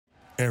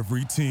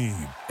Every team,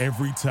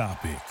 every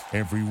topic,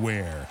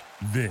 everywhere.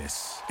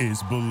 This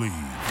is Believe.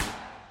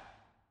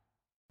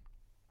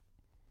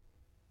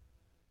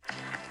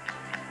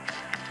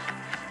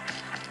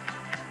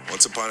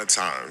 Once upon a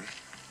time,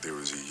 there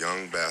was a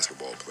young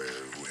basketball player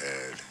who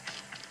had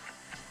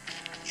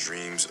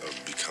dreams of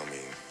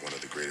becoming one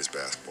of the greatest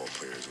basketball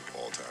players of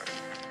all time.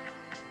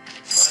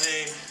 My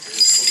name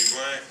is Kobe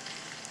Bryant.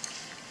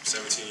 I'm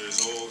 17 years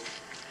old.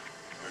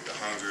 With the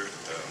hunger,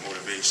 the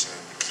motivation,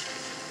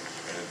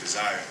 and the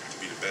desire to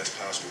be the best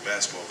possible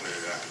basketball player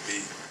that I could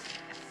be.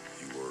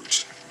 He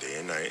worked day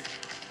and night,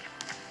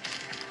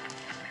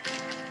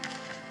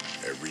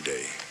 every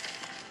day,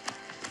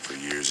 for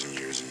years and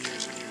years and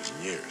years and years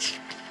and years.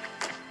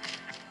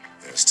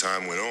 As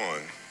time went on,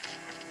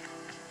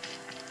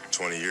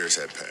 20 years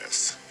had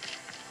passed,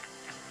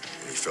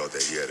 and he felt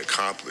that he had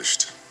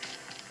accomplished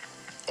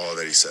all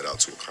that he set out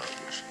to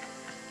accomplish.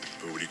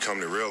 But what he come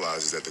to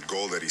realize is that the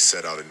goal that he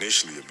set out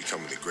initially of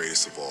becoming the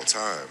greatest of all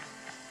time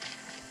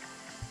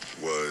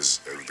was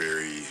a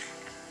very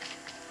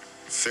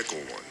fickle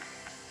one.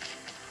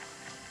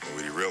 And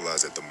what he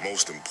realized that the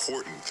most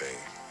important thing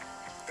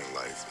in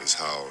life is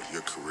how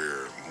your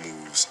career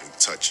moves and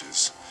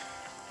touches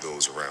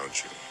those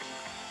around you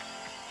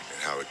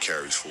and how it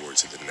carries forward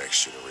to the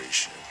next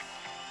generation.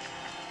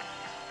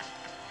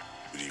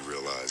 But he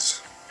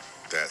realized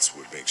that's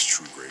what makes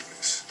true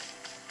greatness.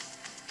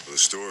 The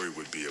story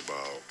would be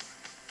about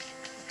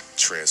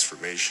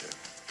transformation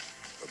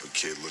of a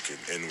kid looking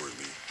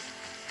inwardly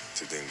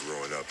to then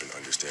growing up and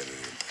understanding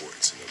the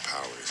importance and the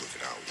power is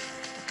looking outward.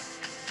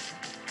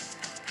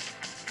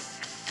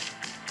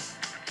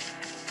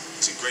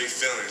 It's a great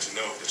feeling to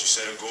know that you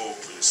set a goal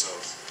for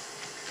yourself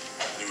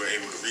and you were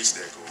able to reach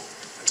that goal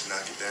and to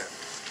knock it down.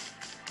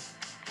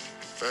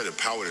 If I had the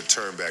power to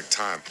turn back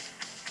time,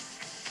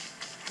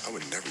 I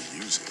would never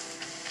use it.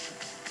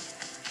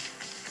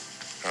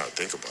 I don't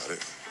think about it.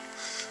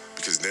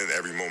 Because then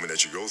every moment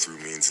that you go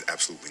through means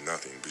absolutely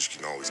nothing, but you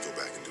can always go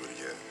back and do it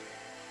again.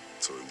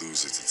 So it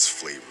loses its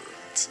flavor,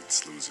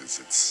 it loses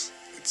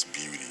its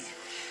beauty.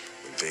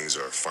 When things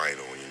are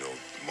final,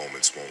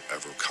 moments won't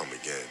ever come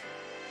again.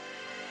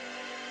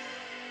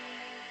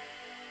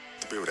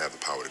 To be able to have the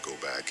power to go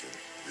back and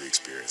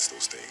re-experience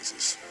those things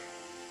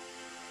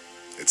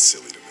it's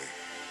silly to me.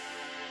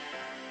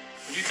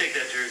 When you take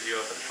that jersey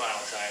off for the final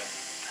time,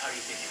 how do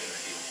you think you're going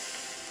to feel?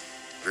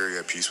 Very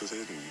at peace with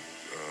it, and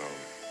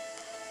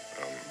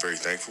I'm very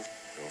thankful,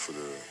 for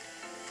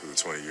the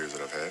 20 years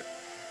that I've had,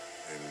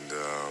 and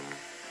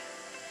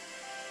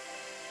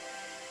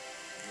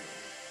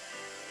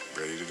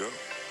ready to go.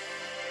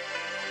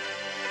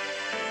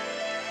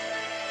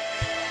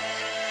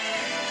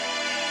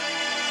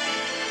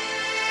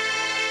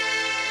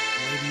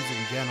 Ladies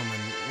and gentlemen,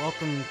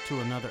 welcome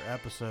to another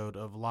episode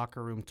of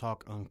Locker Room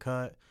Talk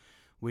Uncut.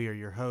 We are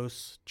your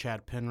hosts,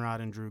 Chad Penrod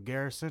and Drew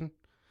Garrison.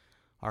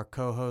 Our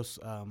co-host,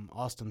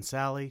 Austin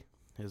Sally,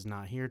 is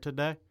not here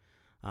today.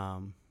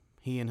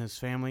 He and his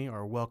family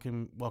are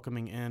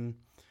welcoming in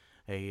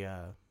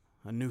a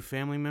new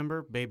family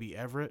member. Baby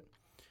Everett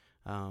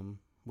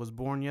was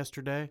born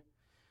yesterday.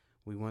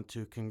 We want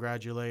to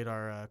congratulate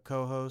our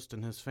co-host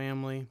and his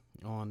family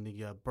on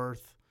the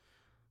birth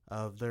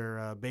of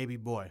their baby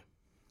boy.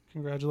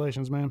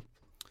 Congratulations, man.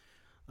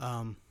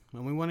 And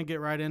we want to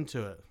get right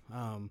into it.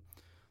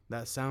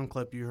 That sound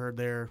clip you heard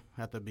there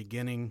at the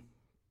beginning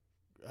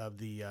of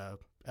the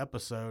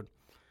episode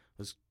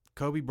was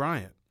Kobe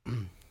Bryant.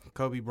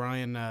 Kobe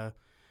Bryant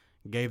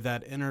gave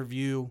that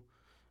interview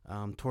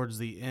towards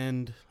the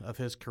end of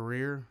his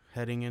career,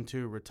 heading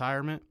into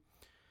retirement,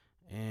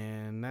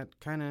 and that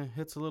kind of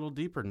hits a little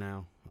deeper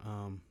now.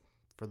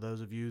 For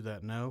those of you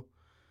that know,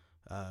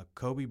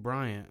 Kobe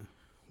Bryant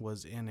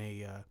was in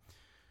a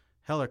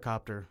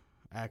helicopter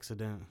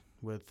accident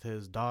with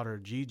his daughter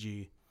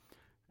Gigi,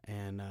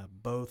 and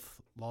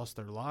both lost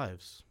their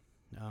lives.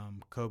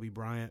 Kobe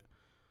Bryant,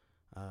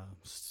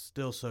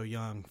 still so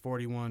young,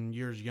 41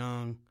 years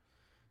young,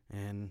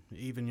 and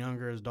even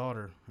younger his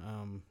daughter,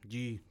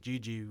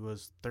 Gigi,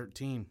 was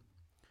 13.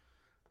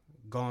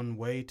 Gone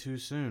way too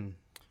soon.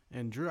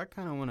 And Drew, I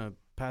kind of want to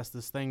pass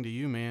this thing to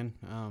you, man.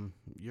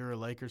 You're a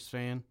Lakers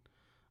fan.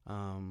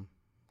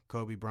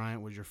 Kobe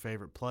Bryant was your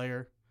favorite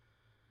player.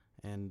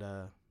 And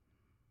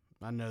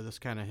I know this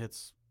kind of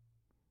hits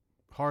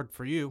hard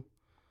for you.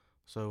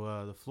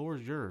 So the floor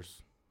is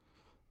yours.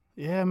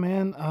 Yeah,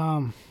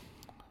 man.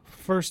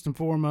 First and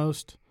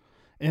foremost,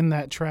 in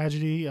that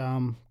tragedy,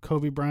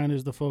 Kobe Bryant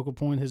is the focal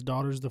point. His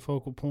daughter's the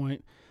focal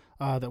point.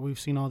 That we've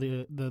seen all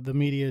the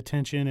media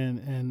attention,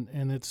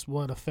 and it's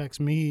what affects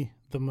me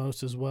the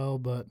most as well.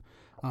 But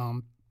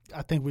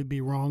I think we'd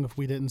be wrong if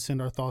we didn't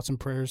send our thoughts and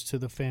prayers to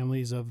the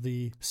families of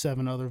the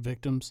 7 other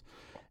victims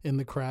in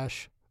the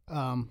crash.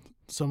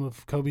 Some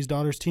of Kobe's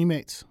daughter's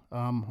teammates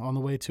on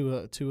the way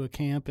to a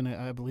camp, and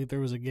I believe there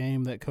was a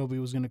game that Kobe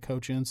was going to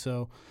coach in.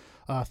 So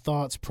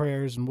thoughts,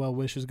 prayers, and well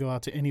wishes go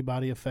out to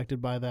anybody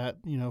affected by that.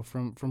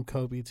 From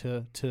Kobe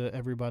to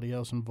everybody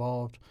else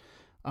involved.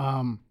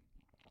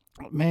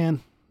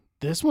 Man,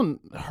 this one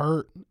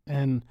hurt,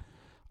 and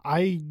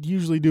I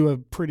usually do a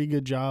pretty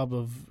good job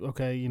of,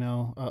 okay, you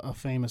know, a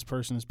famous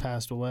person has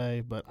passed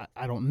away, but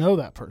I don't know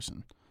that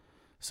person.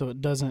 So it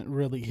doesn't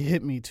really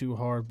hit me too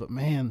hard. But,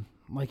 man,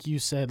 like you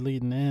said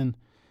leading in,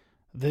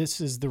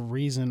 this is the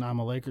reason I'm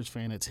a Lakers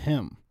fan. It's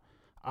him.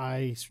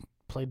 I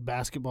played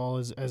basketball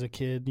as a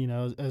kid, you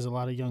know, as a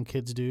lot of young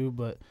kids do,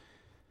 but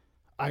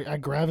I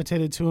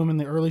gravitated to him in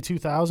the early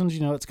 2000s. You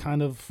know, it's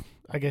kind of,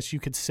 I guess you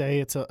could say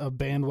it's a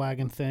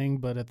bandwagon thing,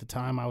 but at the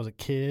time I was a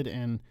kid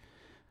and,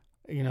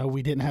 you know,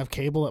 we didn't have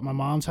cable at my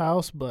mom's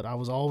house, but I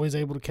was always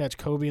able to catch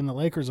Kobe and the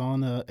Lakers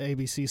on the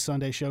ABC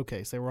Sunday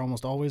Showcase. They were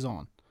almost always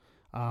on.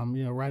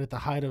 You know, right at the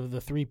height of the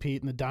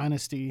three-peat and the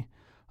dynasty,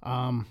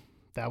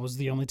 that was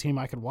the only team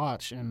I could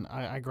watch. And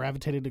I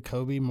gravitated to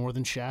Kobe more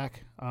than Shaq.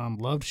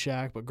 Loved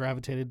Shaq, but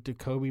gravitated to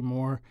Kobe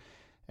more.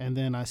 And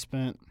then I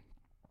spent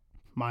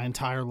my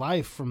entire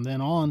life from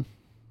then on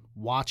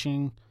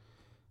watching,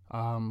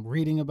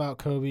 reading about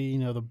Kobe, you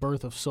know, the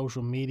birth of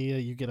social media.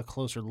 You get a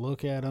closer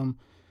look at him.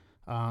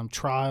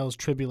 Trials,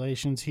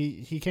 tribulations.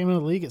 He came into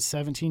the league at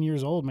 17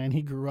 years old, man.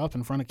 He grew up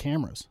in front of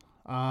cameras.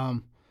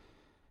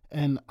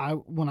 And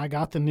when I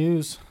got the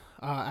news,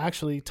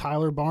 actually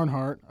Tyler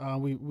Barnhart,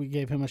 we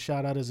gave him a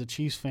shout out as a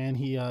Chiefs fan.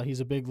 He's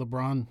a big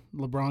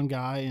LeBron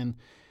guy, and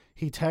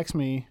he texted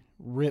me,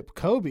 "Rip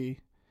Kobe,"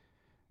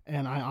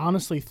 and I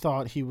honestly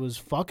thought he was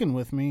fucking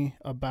with me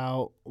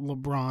about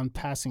LeBron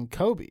passing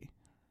Kobe.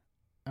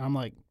 And I'm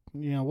like,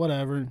 you know,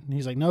 whatever. And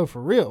he's like, "No,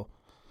 for real."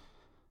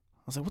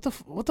 I was like,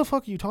 what the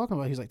fuck are you talking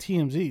about? He's like,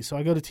 TMZ. So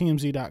I go to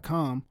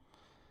TMZ.com.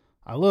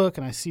 I look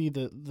and I see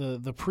the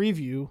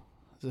preview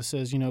that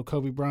says, you know,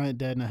 Kobe Bryant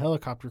dead in a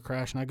helicopter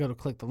crash, and I go to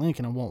click the link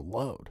and it won't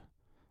load.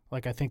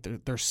 Like, I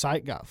think their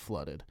site got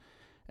flooded.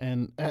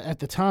 And at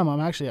the time,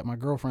 I'm actually at my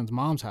girlfriend's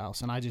mom's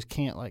house, and I just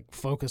can't, like,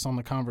 focus on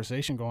the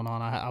conversation going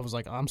on. I was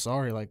like, I'm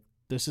sorry, like,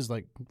 this is,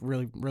 like,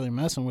 really, really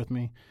messing with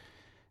me.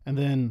 And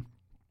then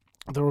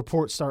the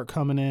reports start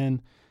coming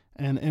in.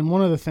 And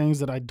one of the things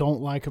that I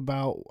don't like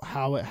about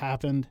how it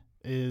happened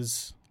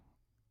is,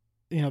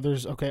 you know,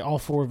 all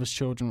four of his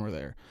children were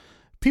there.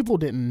 People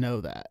didn't know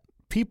that.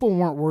 People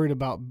weren't worried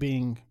about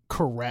being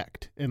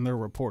correct in their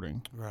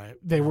reporting. Right.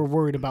 They were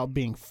worried about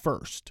being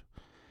first.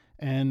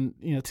 And,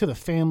 you know, to the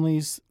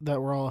families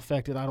that were all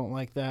affected, I don't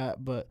like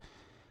that. But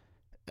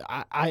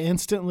I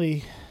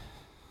instantly,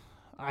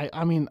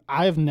 I mean,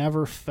 I've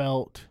never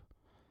felt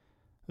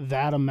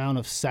that amount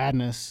of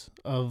sadness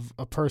of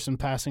a person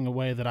passing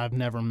away that I've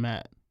never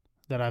met,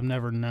 that I've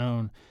never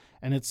known.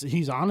 And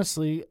he's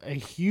honestly a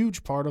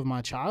huge part of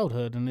my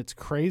childhood, and it's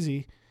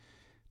crazy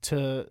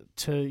to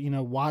you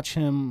know, watch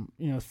him,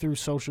 you know, through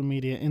social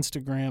media,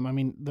 Instagram. I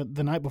mean,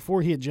 the night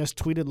before, he had just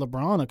tweeted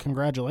LeBron a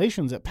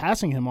congratulations at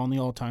passing him on the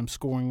all-time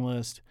scoring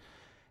list,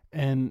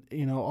 and,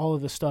 you know, all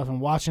of this stuff,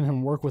 and watching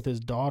him work with his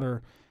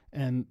daughter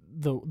and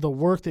the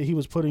work that he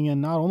was putting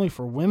in, not only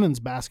for women's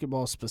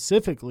basketball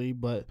specifically,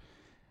 but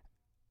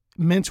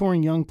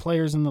mentoring young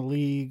players in the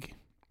league,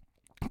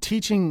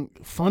 teaching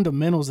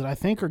fundamentals that I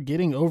think are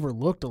getting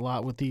overlooked a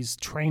lot with these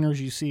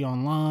trainers you see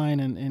online,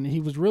 and he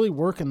was really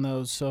working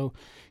those. So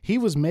he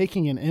was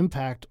making an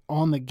impact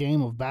on the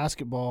game of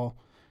basketball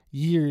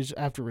years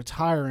after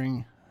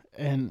retiring,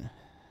 and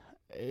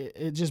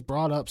it just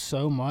brought up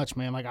so much,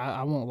 man. Like,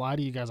 I won't lie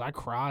to you guys, I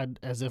cried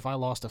as if I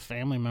lost a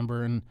family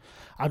member, and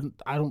I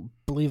don't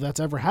believe that's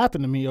ever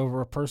happened to me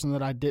over a person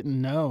that I didn't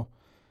know.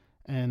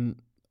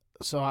 And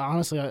so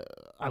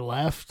I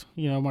left,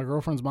 you know, my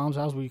girlfriend's mom's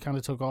house. We kind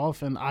of took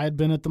off, and I had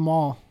been at the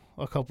mall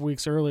a couple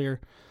weeks earlier.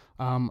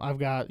 I've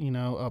got, you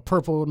know, a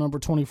purple number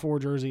 24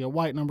 jersey, a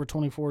white number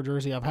 24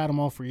 jersey. I've had them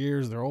all for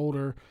years. They're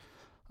older.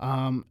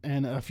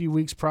 And a few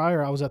weeks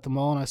prior, I was at the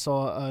mall, and I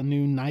saw a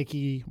new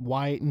Nike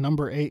white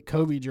number 8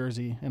 Kobe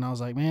jersey. And I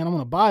was like, man, I'm going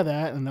to buy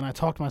that. And then I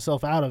talked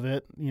myself out of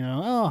it, you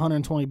know,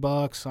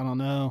 $120. I don't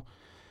know.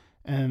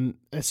 And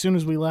as soon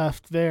as we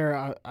left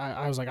there,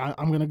 I was like,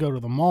 I'm going to go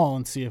to the mall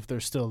and see if they're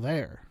still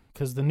there,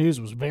 because the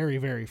news was very,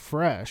 very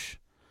fresh.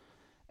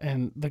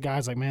 And the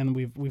guy's like, man,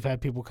 we've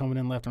had people coming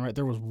in left and right.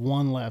 There was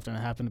one left, and it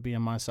happened to be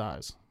in my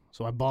size.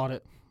 So I bought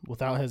it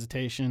without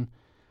hesitation.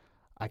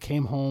 I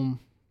came home.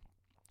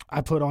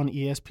 I put on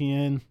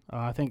ESPN.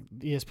 I think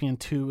ESPN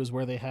 2 is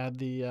where they had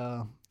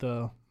the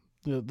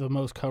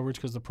most coverage,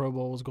 because the Pro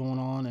Bowl was going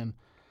on, and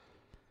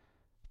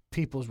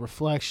people's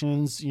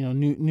reflections, you know,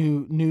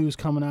 new news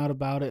coming out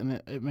about it,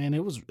 and man,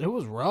 it was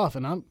rough,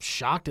 and I'm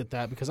shocked at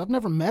that, because I've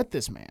never met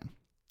this man.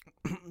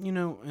 You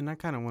know, and I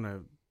kind of want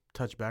to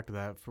touch back to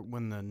that for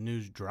when the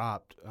news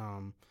dropped.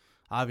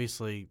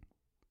 Obviously,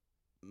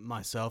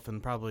 myself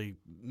and probably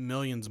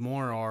millions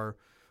more are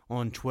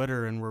on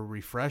Twitter, and we're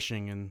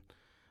refreshing and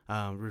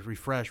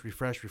refresh.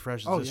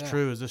 Is this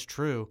true? Is this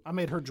true? I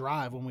made her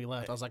drive when we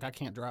left. I was like, I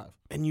can't drive.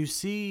 And you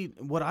see,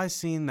 what I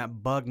seen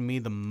that bugged me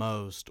the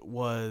most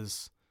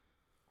was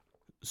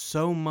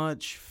so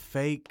much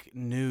fake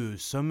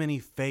news, so many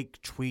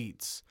fake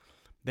tweets.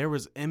 There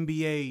was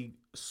NBA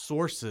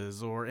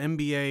sources or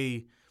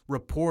NBA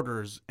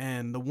reporters,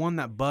 and the one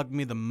that bugged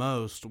me the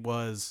most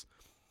was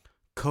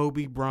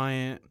Kobe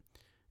Bryant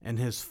and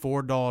his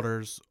 4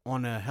 daughters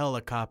on a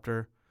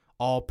helicopter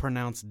all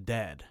pronounced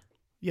dead.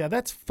 Yeah,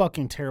 that's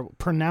fucking terrible.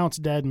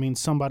 Pronounced dead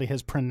means somebody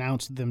has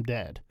pronounced them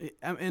dead.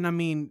 And I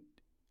mean,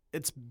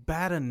 it's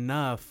bad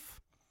enough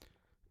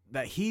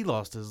that he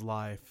lost his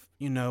life,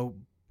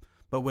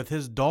 but with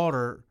his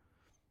daughter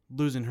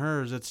losing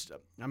hers,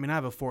 I mean, I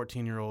have a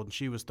 14-year-old and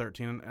she was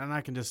 13, and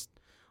I can just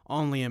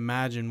only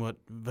imagine what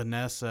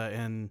Vanessa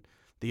and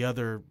the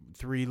other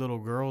 3 little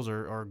girls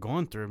are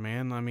going through,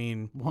 man. I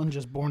mean, one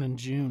just born in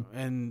June.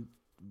 And,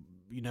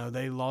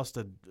 they lost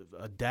a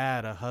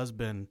dad, a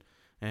husband,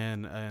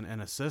 and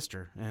a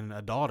sister and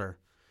a daughter.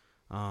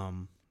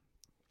 But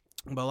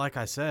like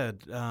I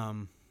said,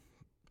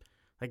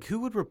 like, who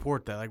would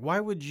report that? Like, why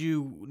would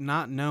you,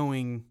 not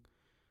knowing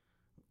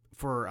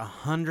for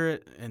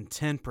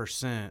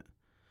 110%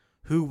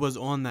 who was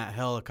on that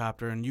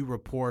helicopter, and you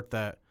report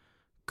that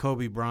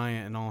Kobe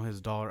Bryant and all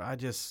his daughter?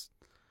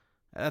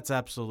 That's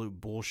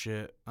absolute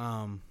bullshit.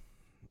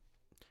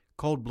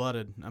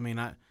 Cold-blooded. I mean,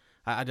 I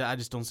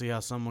just don't see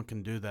how someone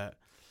can do that.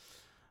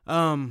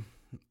 I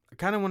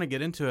kind of want to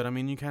get into it. I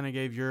mean, you kind of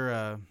gave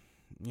your,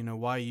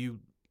 why you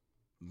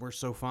were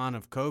so fond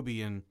of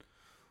Kobe, and,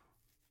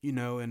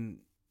 and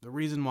the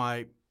reason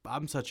why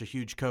I'm such a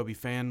huge Kobe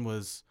fan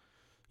was,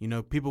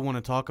 people want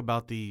to talk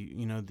about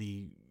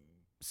the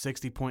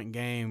 60-point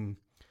game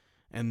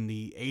and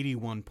the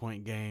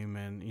 81-point game,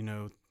 and,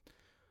 and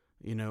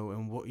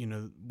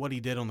what he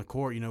did on the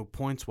court,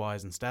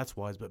 points-wise and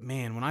stats-wise. But,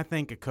 man, when I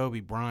think of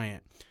Kobe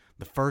Bryant,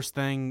 the first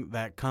thing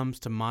that comes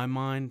to my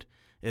mind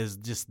is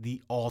just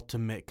the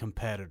ultimate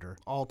competitor.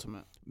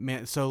 Ultimate.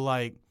 Man, so,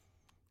 like,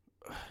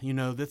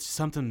 that's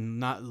something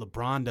not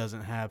LeBron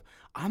doesn't have.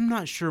 I'm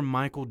not sure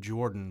Michael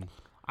Jordan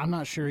I'm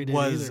not sure he did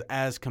was either.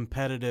 as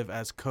competitive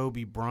as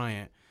Kobe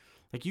Bryant.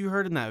 Like, you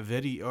heard in that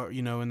video, or,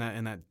 in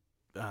that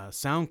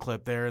sound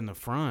clip there in the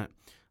front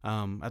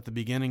at the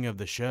beginning of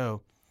the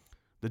show,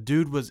 the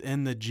dude was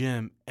in the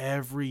gym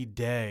every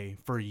day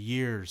for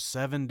years,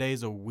 7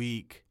 days a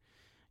week,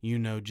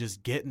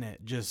 just getting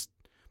it, just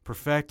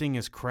perfecting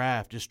his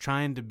craft, just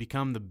trying to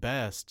become the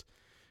best.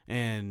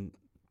 And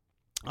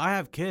I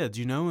have kids,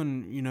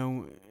 and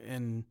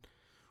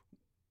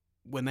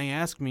when they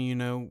ask me,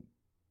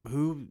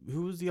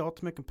 who's the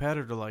ultimate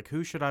competitor? Like,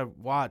 who should I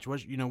watch?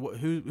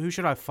 Who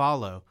should I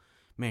follow?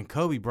 Man,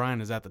 Kobe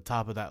Bryant is at the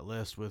top of that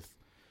list with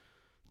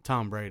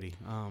Tom Brady.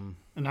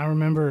 And I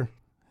remember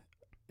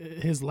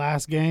his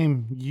last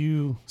game,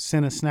 you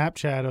sent a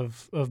Snapchat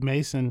of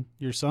Mason,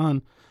 your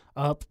son,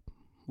 up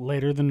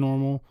later than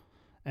normal,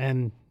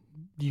 and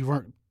you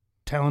weren't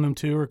telling him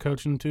to or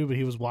coaching him to, but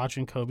he was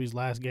watching Kobe's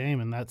last game,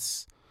 and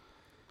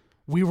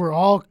we were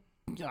all,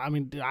 I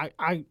mean,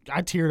 I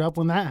teared up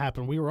when that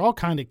happened. We were all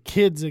kind of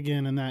kids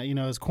again, and that,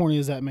 as corny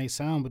as that may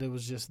sound, but it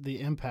was just the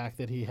impact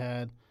that he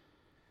had.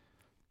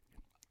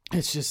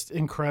 It's just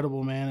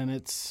incredible, man,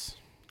 and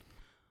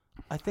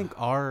I think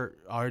our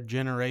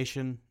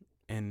generation,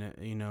 and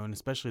and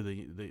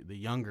especially the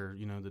younger,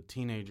 the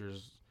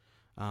teenagers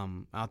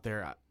out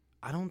there,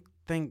 I don't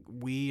think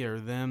we or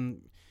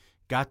them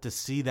got to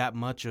see that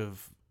much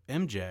of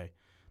MJ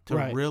to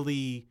Right.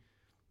 really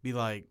be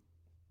like,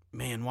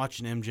 man,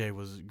 watching MJ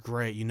was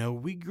great.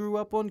 We grew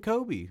up on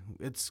Kobe.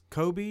 It's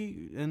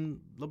Kobe and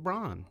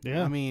LeBron.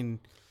 Yeah. I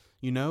mean,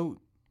 and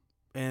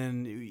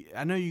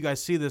I know you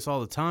guys see this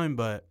all the time,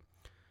 but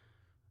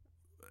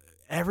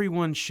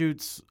everyone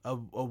shoots a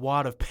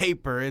wad of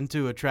paper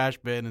into a trash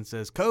bin and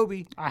says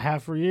Kobe. I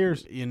have for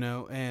years.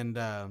 And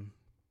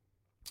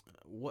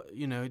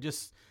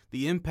just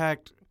the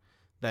impact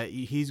that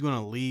he's going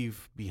to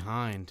leave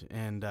behind,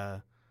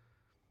 and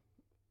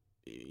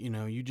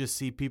you just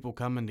see people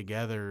coming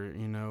together,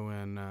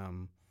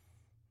 and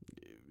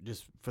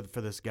just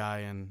for this guy,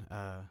 and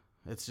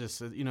it's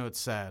just it's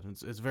sad.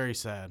 It's very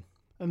sad.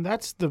 And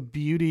that's the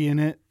beauty in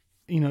it,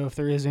 if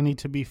there is any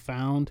to be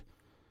found.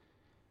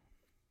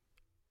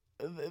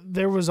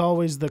 There was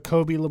always the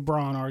Kobe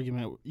LeBron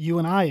argument. You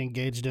and I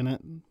engaged in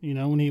it,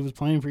 when he was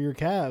playing for your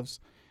Cavs.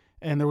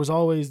 And there was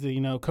always the,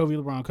 Kobe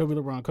LeBron, Kobe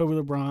LeBron, Kobe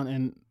LeBron.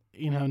 And,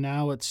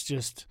 now it's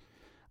just,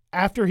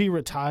 after he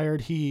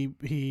retired,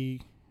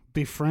 he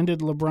befriended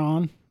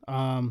LeBron.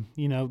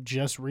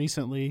 Just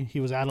recently, he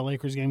was at a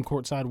Lakers game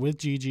courtside with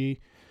Gigi.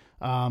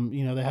 They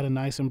had a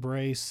nice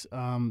embrace.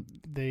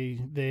 They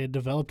had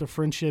developed a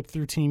friendship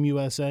through Team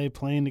USA,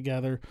 playing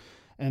together.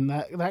 And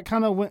that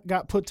kind of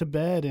got put to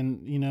bed.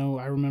 And,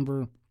 I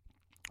remember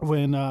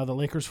when the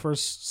Lakers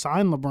first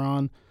signed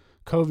LeBron,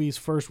 Kobe's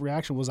first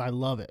reaction was, "I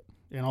love it,"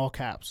 in all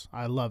caps.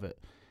 "I love it."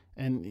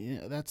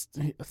 And that's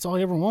all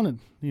he ever wanted.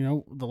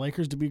 The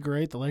Lakers to be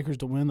great, the Lakers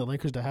to win, the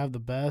Lakers to have the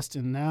best.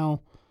 And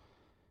now,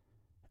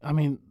 I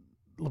mean,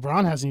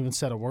 LeBron hasn't even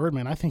said a word,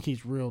 man. I think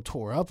he's real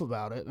tore up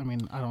about it. I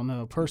mean, I don't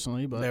know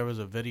personally, but there was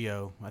a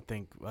video, I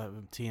think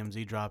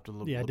TMZ dropped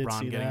of Yeah, I did LeBron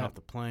see getting that. off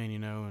the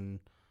plane, and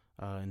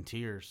in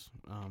tears.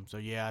 So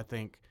yeah, I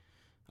think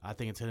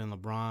it's hitting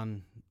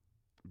LeBron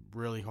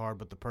really hard,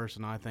 but the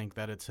person I think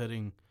that it's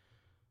hitting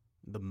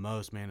the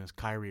most, man, is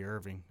Kyrie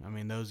Irving. I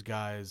mean, those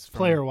guys,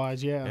 player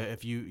wise,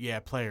 yeah.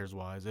 players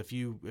wise, if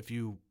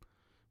you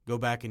go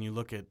back and you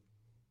look at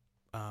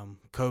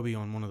Kobe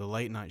on one of the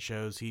late night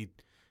shows.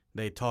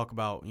 They talk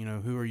about,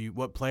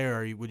 what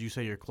player would you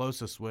say you're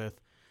closest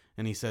with?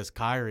 And he says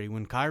Kyrie.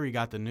 When Kyrie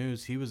got the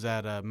news, he was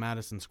at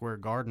Madison Square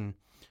Garden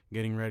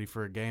getting ready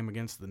for a game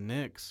against the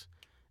Knicks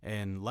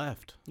and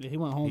left. Yeah, he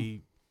went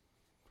home.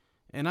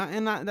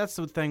 That's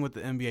the thing with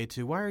the NBA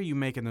too. Why are you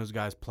making those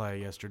guys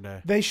play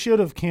yesterday? They should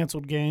have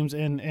canceled games,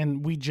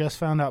 and we just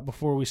found out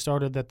before we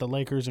started that the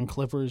Lakers and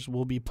Clippers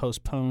will be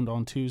postponed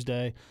on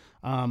Tuesday.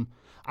 I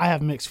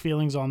have mixed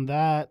feelings on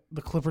that.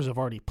 The Clippers have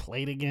already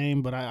played a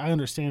game, but I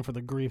understand for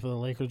the grief of the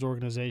Lakers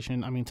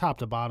organization. I mean, top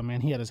to bottom,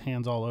 man, he had his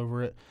hands all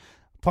over it.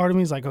 Part of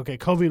me is like, okay,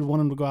 Kobe would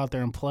want him to go out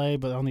there and play,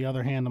 but on the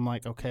other hand, I'm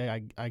like,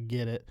 okay, I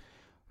get it.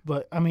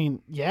 But, I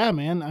mean, yeah,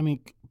 man. I mean,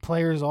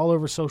 players all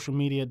over social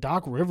media.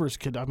 Doc Rivers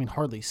could,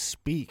 hardly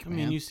speak, man.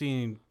 I mean, you've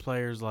seen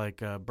players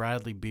like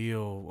Bradley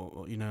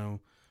Beal,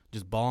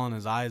 just bawling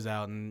his eyes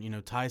out,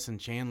 and, Tyson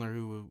Chandler,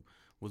 who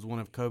was one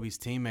of Kobe's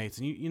teammates.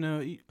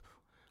 And,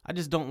 I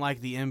just don't like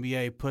the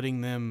NBA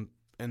putting them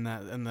in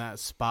that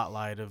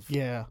spotlight of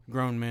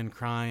grown men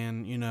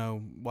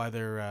crying, while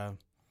they're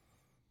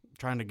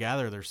trying to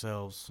gather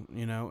themselves,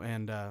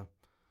 and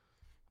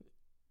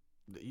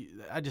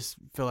I just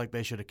feel like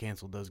they should have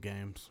canceled those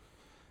games.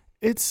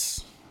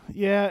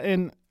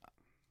 And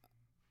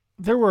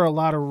there were a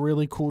lot of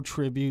really cool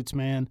tributes,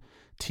 man.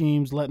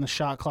 Teams letting the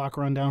shot clock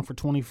run down for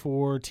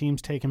 24,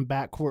 teams taking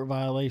backcourt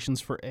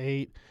violations for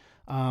 8.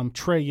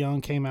 Trae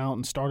Young came out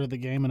and started the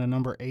game in a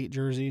number 8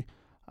 jersey.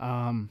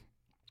 A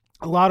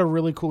lot of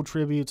really cool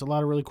tributes, a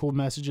lot of really cool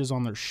messages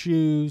on their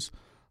shoes.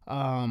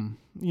 A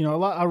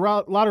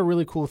lot of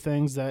really cool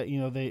things that,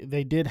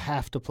 they did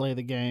have to play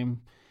the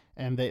game,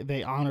 and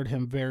they honored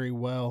him very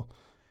well.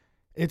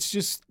 It's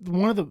just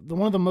one of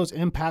the most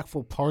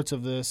impactful parts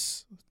of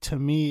this to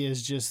me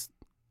is just,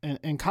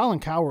 and Colin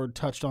Cowherd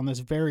touched on this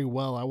very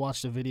well. I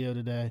watched a video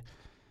today.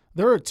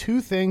 There are 2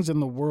 things in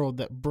the world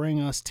that bring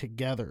us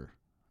together.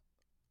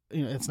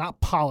 It's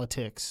not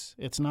politics.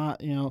 It's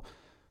not,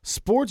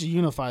 sports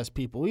unifies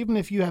people. Even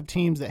if you have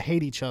teams that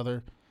hate each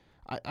other,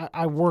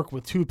 I work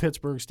with 2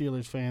 Pittsburgh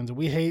Steelers fans, and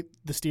we hate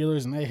the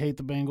Steelers and they hate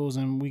the Bengals,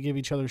 and we give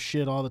each other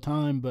shit all the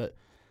time. But,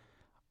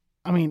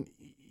 I mean,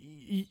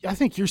 I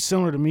think you're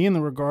similar to me in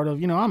the regard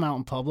of, I'm out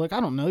in public. I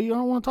don't know you. I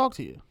don't want to talk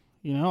to you.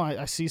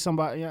 I see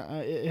somebody.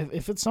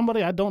 If it's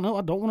somebody I don't know,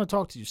 I don't want to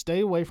talk to you. Stay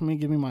away from me.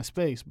 Give me my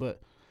space.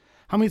 But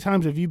how many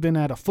times have you been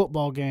at a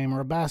football game or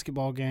a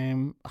basketball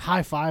game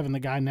high-fiving the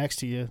guy next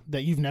to you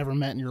that you've never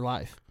met in your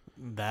life?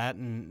 That,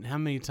 and how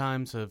many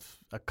times have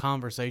a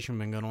conversation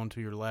been going on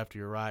to your left or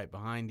your right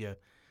behind you,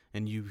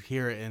 and you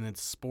hear it and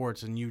it's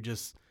sports, and you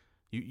just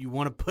you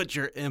want to put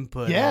your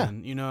input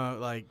in,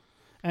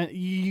 And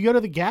you go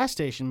to the gas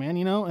station, man,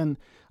 and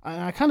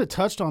I kind of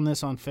touched on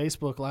this on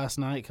Facebook last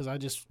night because I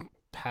just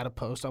had a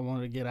post I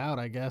wanted to get out,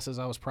 I guess, as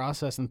I was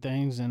processing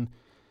things, and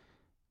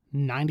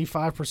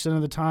 95%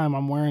 of the time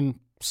I'm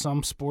wearing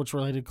some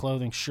sports-related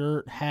clothing,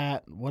 shirt,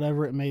 hat,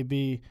 whatever it may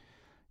be.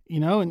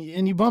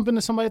 And you bump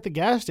into somebody at the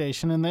gas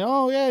station and they,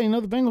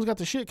 the Bengals got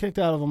the shit kicked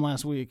out of them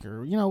last week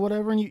or,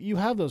 whatever. And you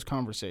have those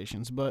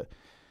conversations. But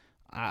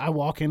I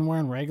walk in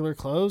wearing regular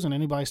clothes and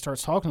anybody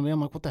starts talking to me.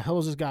 I'm like, what the hell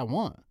does this guy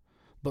want?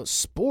 But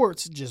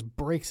sports just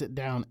breaks it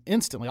down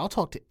instantly. I'll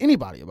talk to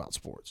anybody about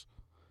sports.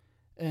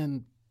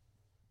 And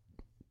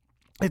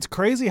it's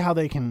crazy how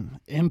they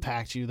can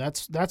impact you.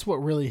 That's what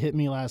really hit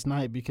me last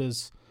night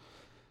because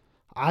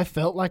I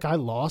felt like I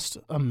lost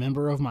a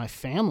member of my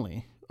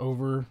family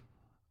over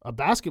a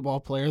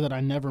basketball player that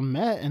I never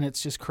met, and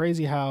it's just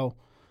crazy how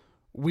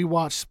we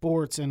watch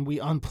sports and we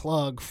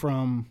unplug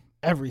from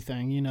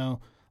everything,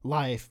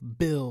 life,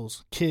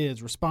 bills,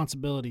 kids,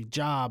 responsibility,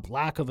 job,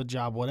 lack of a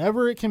job,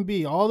 whatever it can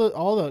be, all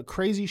the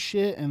crazy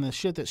shit and the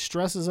shit that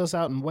stresses us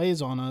out and weighs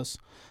on us.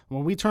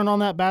 When we turn on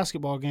that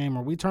basketball game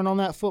or we turn on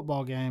that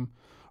football game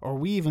or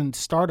we even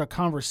start a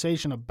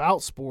conversation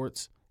about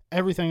sports,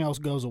 everything else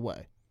goes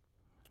away.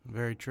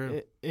 Very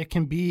true. It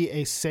can be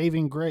a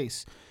saving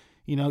grace.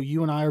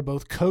 You and I are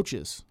both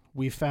coaches.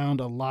 We found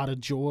a lot of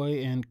joy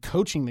in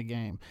coaching the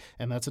game.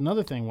 And that's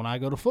another thing. When I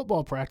go to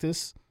football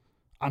practice,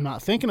 I'm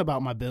not thinking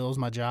about my bills,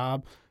 my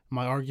job,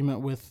 my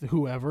argument with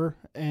whoever.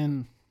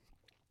 And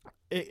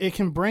it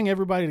can bring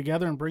everybody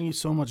together and bring you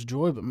so much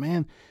joy. But,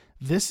 man,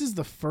 this is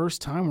the first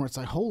time where it's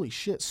like, holy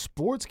shit,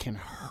 sports can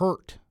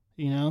hurt,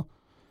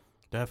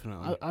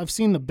 Definitely. I've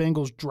seen the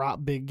Bengals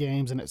drop big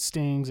games, and it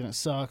stings and it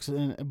sucks.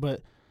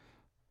 But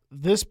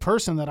this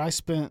person that I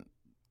spent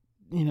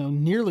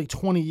nearly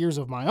 20 years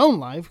of my own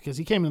life, because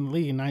he came in the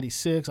league in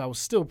 96. I was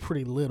still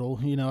pretty little.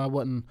 I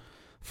wasn't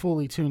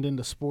fully tuned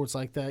into sports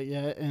like that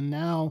yet. And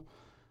now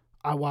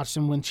I watched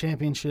him win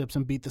championships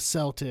and beat the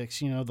Celtics,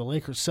 the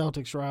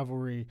Lakers-Celtics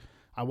rivalry.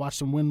 I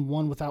watched him win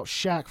one without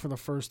Shaq for the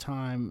first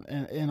time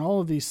and all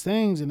of these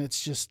things. And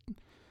it's just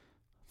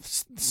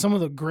some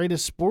of the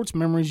greatest sports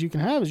memories you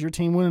can have is your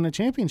team winning a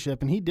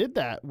championship. And he did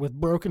that with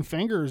broken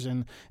fingers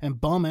and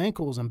bum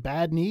ankles and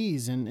bad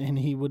knees. And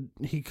he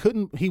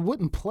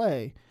wouldn't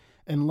play.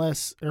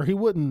 he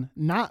wouldn't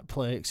not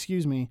play,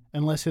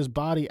 unless his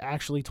body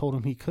actually told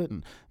him he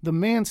couldn't. The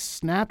man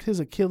snapped his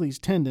Achilles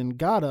tendon,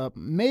 got up,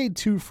 made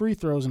 2 free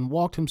throws, and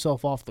walked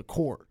himself off the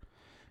court.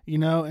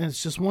 And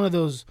it's just one of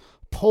those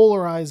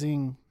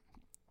polarizing,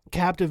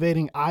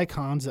 captivating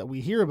icons that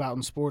we hear about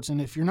in sports.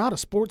 And if you're not a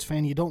sports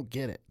fan, you don't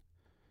get it.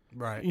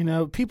 Right.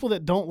 People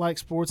that don't like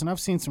sports, and I've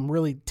seen some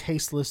really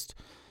tasteless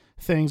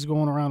things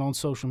going around on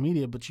social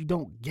media, but you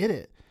don't get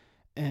it.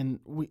 And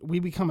we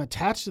become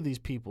attached to these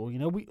people.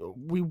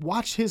 We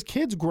watch his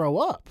kids grow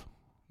up.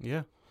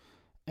 Yeah.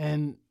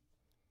 And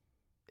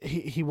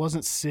he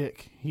wasn't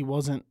sick. He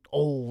wasn't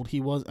old.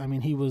 He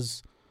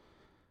was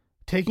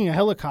taking a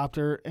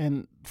helicopter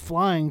and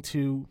flying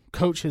to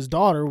coach his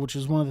daughter, which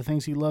is one of the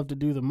things he loved to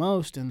do the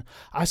most. And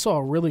I saw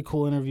a really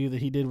cool interview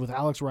that he did with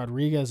Alex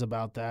Rodriguez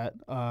about that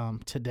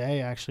today,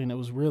 actually, and it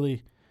was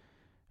really,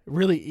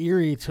 really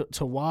eerie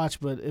to watch.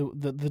 But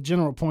the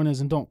general point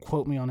is, and don't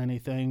quote me on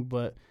anything,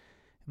 but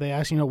they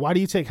asked, why do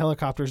you take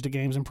helicopters to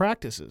games and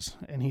practices?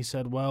 And he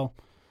said, well,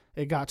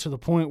 it got to the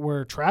point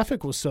where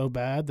traffic was so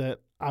bad that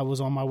I was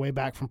on my way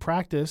back from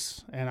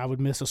practice and I would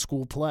miss a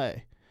school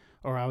play,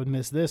 or I would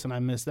miss this and I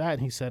missed that.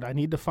 And he said, I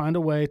need to find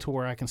a way to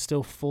where I can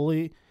still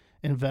fully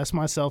invest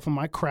myself in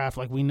my craft,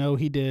 like we know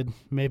he did,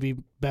 maybe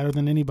better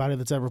than anybody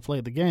that's ever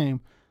played the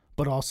game,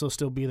 but also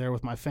still be there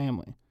with my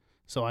family.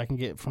 So I can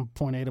get from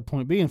point A to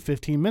point B in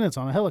 15 minutes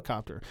on a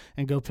helicopter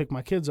and go pick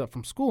my kids up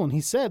from school. And he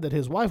said that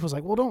his wife was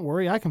like, well, don't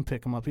worry, I can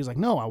pick them up. He's like,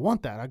 no, I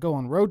want that. I go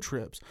on road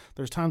trips.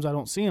 There's times I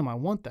don't see him. I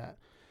want that.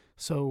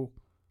 So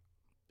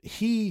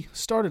he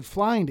started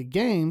flying to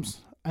games,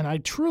 and I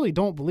truly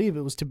don't believe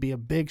it was to be a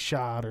big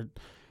shot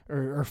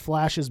or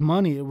flash his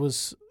money. It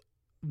was,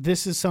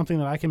 this is something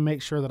that I can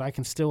make sure that I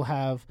can still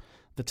have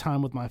the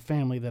time with my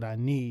family that I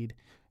need.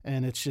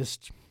 And it's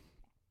just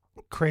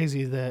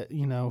crazy that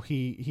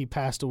he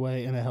passed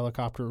away in a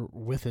helicopter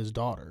with his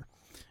daughter.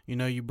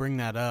 You bring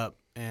that up,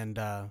 and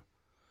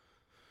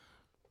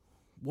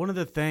one of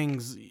the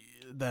things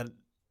that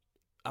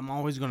I'm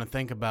always going to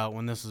think about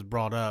when this is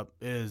brought up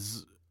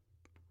is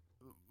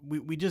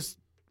we just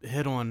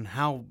hit on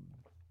how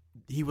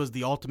he was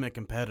the ultimate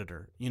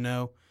competitor,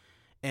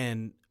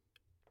 and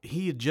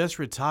he had just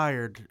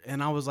retired,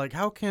 and I was like,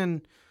 how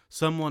can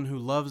someone who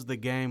loves the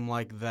game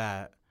like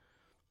that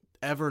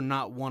ever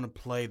not want to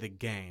play the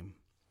game?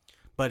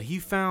 But he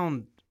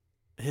found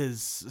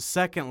his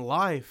second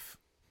life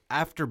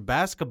after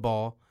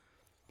basketball,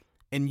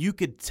 and you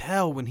could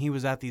tell when he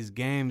was at these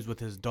games with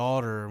his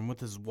daughter and with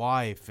his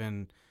wife,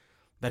 and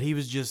that he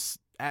was just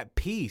at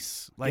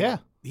peace.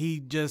 He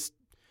just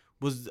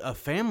was a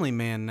family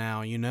man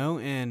now,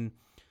 and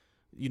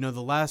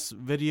the last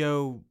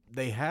video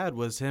they had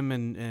was him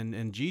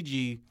and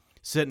Gigi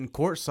sitting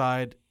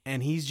courtside,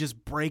 and he's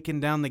just breaking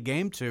down the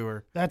game to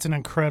her. That's an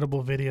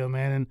incredible video,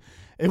 man. And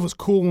it was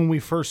cool when we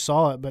first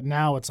saw it, but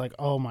now it's like,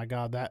 oh my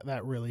God,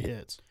 that really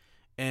hits.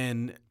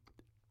 And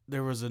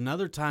there was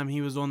another time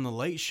he was on the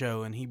Late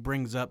Show, and he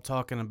brings up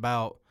talking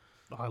about,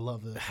 I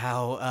love this,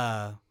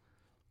 how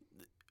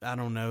I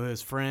don't know,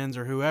 his friends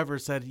or whoever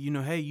said,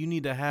 hey, you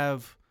need to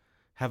have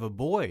a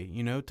boy,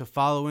 to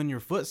follow in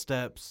your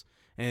footsteps.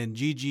 And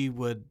Gigi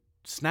would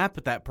snap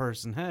at that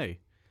person, hey,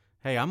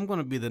 I'm going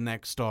to be the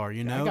next star,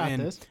 I got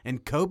this.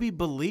 And Kobe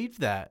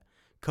believed that.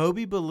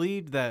 Kobe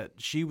believed that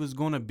she was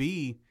going to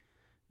be,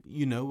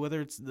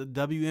 whether it's the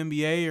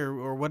WNBA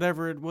or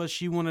whatever it was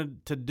she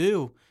wanted to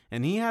do.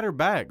 And he had her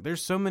back.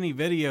 There's so many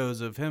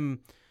videos of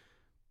him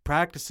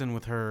practicing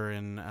with her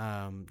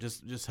and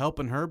just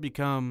helping her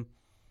become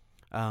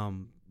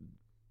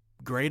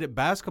great at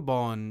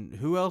basketball. And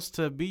who else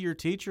to be your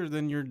teacher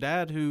than your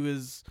dad, who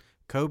is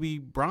Kobe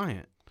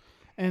Bryant?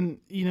 And,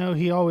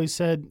 he always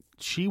said,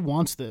 she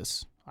wants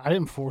this. I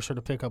didn't force her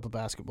to pick up a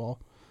basketball,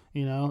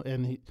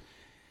 and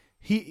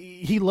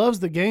he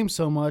loves the game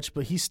so much,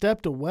 but he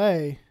stepped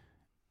away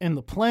in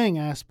the playing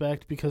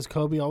aspect because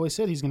Kobe always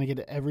said he's going to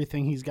get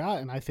everything he's got.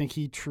 And I think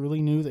he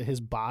truly knew that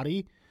his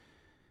body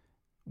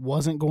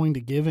wasn't going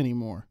to give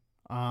anymore.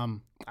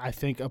 I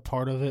think a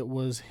part of it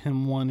was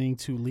him wanting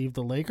to leave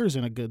the Lakers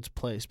in a good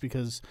place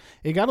because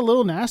it got a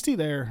little nasty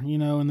there,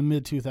 in the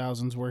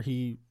mid-2000s where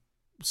he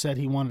said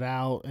he wanted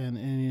out and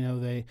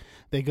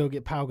they go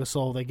get Pau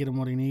Gasol, they get him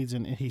what he needs,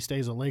 and he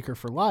stays a Laker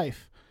for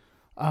life.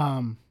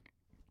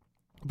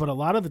 But a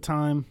lot of the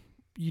time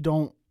you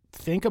don't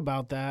think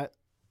about that,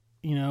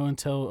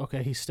 until,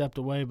 okay, he stepped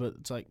away, but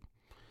it's like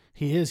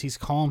he's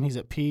calm, he's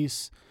at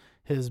peace.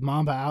 His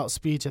Mamba Out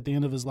speech at the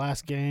end of his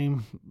last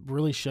game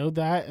really showed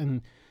that.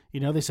 And,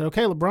 they said,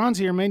 okay, LeBron's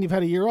here, man, you've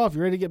had a year off,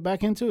 you ready to get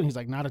back into it? And he's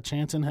like, not a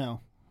chance in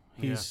hell.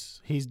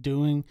 He's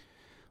doing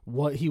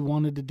what he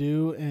wanted to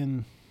do,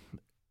 and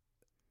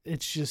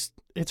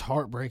it's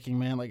heartbreaking,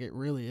 man. Like, it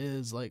really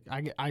is. Like,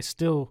 I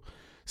still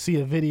see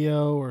a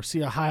video or see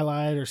a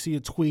highlight or see a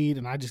tweet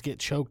and I just get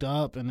choked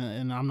up, and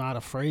I'm not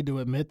afraid to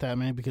admit that,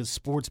 man, because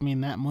sports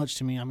mean that much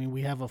to me. I mean,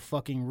 we have a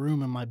fucking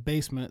room in my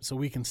basement so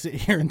we can sit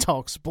here and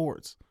talk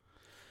sports.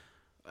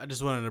 I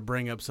just wanted to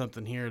bring up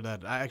something here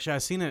that I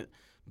seen it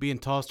being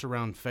tossed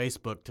around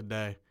Facebook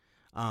today.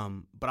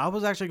 But I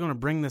was actually going to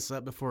bring this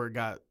up before it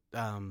got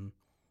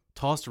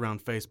tossed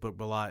around Facebook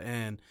a lot,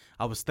 and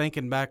I was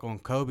thinking back on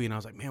Kobe, and I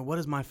was like, man, what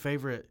is my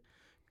favorite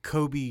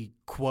Kobe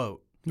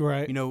quote?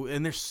 Right. You know,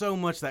 and there's so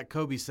much that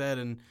Kobe said,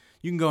 and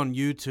you can go on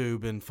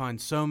YouTube and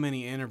find so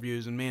many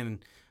interviews, and man,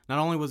 not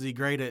only was he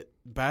great at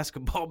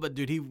basketball, but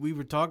dude, we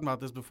were talking about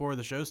this before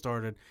the show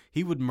started.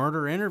 He would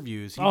murder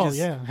interviews.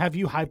 Have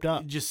you hyped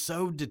up? Just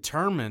so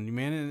determined,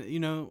 man, and you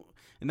know,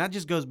 and that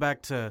just goes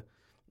back to,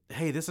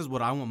 hey, this is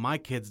what I want my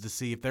kids to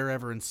see if they're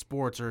ever in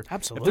sports or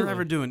Absolutely. if they're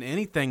ever doing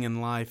anything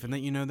in life, and that,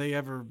 you know, they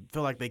ever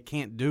feel like they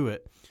can't do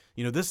it.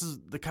 You know, this is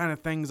the kind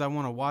of things I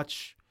want to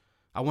watch.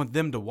 I want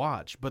them to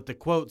watch. But the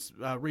quote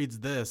reads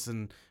this,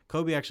 and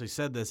Kobe actually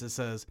said this. It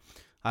says,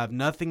 I have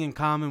nothing in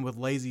common with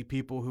lazy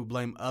people who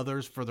blame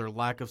others for their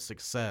lack of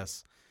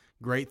success.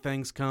 Great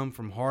things come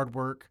from hard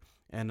work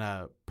and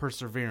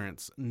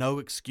perseverance. No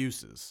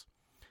excuses.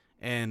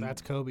 And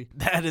That's Kobe.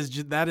 that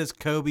is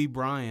Kobe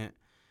Bryant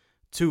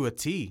to a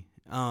T.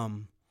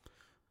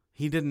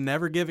 He didn't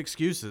never give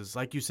excuses.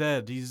 Like you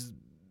said,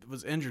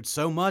 was injured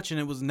so much, and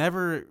it was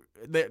never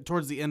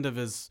towards the end of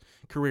his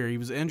career. He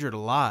was injured a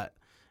lot.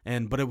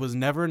 But it was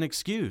never an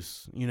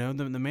excuse. You know,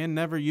 the man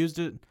never used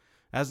it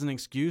as an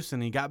excuse,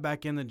 and he got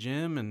back in the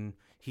gym, and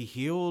he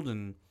healed,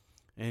 and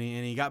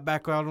he got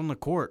back out on the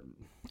court.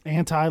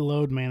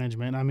 Anti-load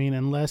management. I mean,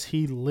 unless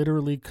he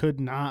literally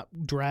could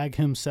not drag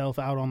himself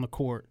out on the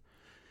court,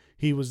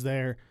 he was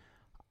there.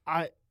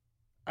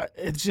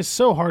 It's just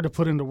so hard to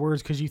put into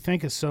words because you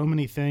think of so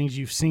many things,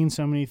 you've seen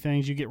so many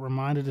things, you get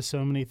reminded of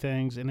so many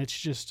things, and it's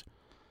just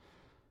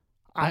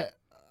I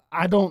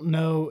don't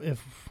know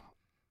if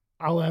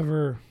I'll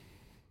ever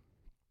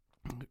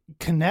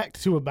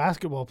connect to a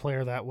basketball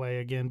player that way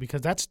again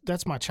because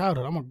that's my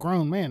childhood. I'm a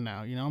grown man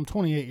now. You know, I'm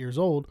 28 years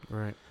old.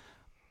 Right.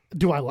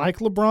 Do I like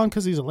LeBron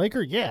because he's a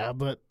Laker? Yeah,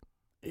 but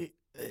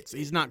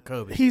he's not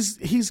Kobe. He's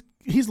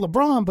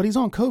LeBron, but he's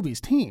on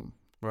Kobe's team.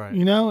 Right.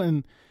 You know,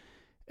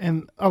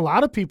 and a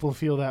lot of people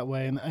feel that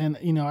way. And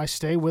you know, I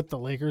stay with the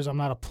Lakers. I'm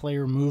not a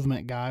player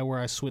movement guy where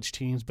I switch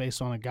teams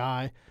based on a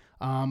guy.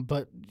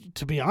 But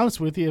to be honest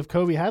with you, if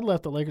Kobe had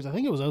left the Lakers, I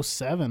think it was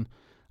 2007.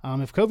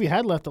 If Kobe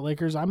had left the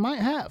Lakers, I might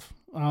have.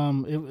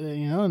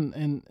 You know,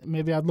 and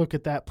maybe I'd look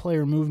at that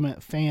player movement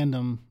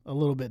fandom a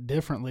little bit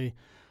differently.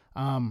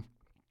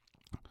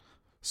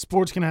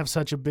 Sports can have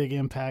such a big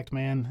impact,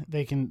 man.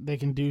 They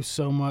can do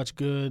so much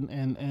good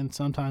and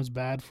sometimes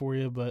bad for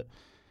you, but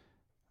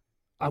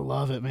I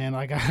love it, man.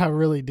 Like I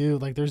really do.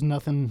 Like there's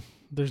nothing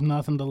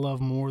to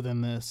love more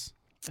than this.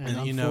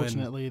 And you know,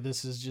 unfortunately,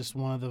 this is just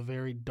one of the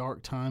very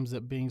dark times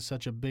that being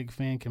such a big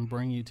fan can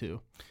bring you to.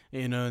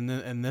 You know,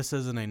 and this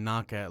isn't a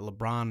knock at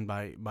LeBron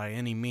by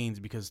any means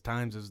because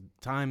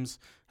times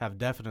have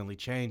definitely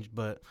changed.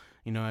 But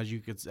you know, as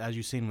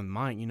you've seen with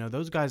Mike, you know,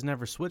 those guys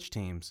never switched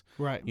teams.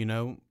 Right. You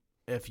know,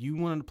 if you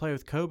wanted to play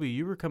with Kobe,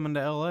 you were coming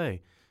to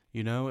L.A.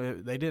 You know,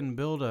 they didn't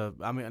build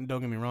I mean,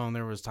 don't get me wrong.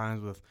 There was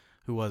times with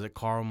who was it,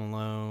 Karl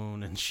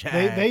Malone and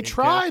Shaq. They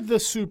tried the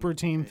super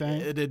team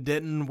thing. It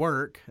didn't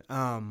work.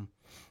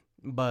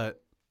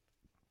 But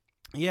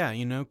yeah,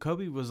 you know,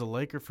 Kobe was a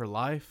Laker for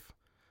life,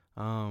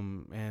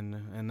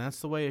 and that's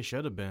the way it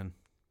should have been.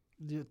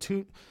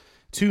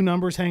 Two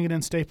numbers hanging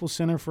in Staples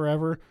Center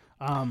forever.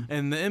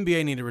 And the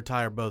NBA need to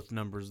retire both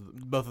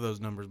of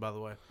those numbers, by the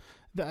way.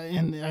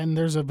 And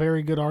there's a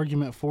very good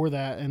argument for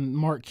that. And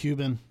Mark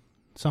Cuban,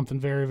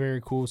 something very,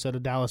 very cool, said a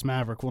Dallas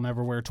Maverick will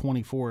never wear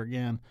 24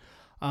 again.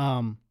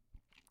 An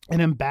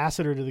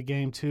ambassador to the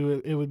game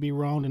too. It would be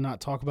wrong to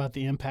not talk about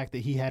the impact that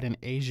he had in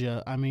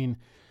Asia. I mean,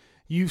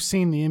 you've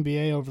seen the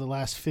NBA over the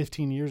last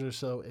 15 years or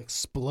so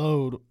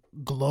explode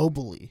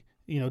globally.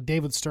 You know,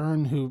 David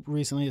Stern, who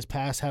recently has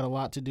passed, had a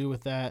lot to do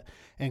with that.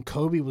 And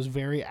Kobe was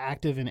very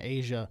active in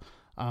Asia,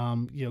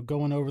 you know,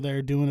 going over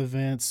there, doing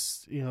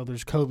events. You know,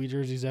 there's Kobe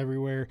jerseys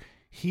everywhere.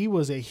 He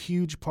was a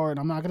huge part. And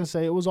I'm not going to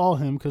say it was all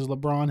him because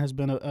LeBron has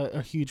been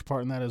a huge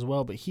part in that as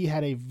well. But he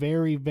had a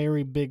very,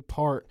 very big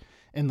part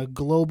in the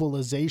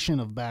globalization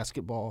of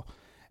basketball.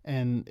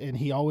 And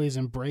he always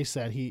embraced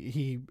that.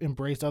 He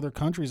embraced other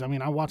countries. I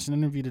mean, I watched an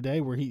interview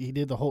today where he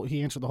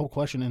answered the whole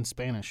question in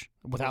Spanish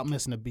without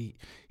missing a beat.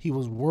 He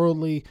was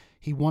worldly.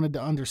 He wanted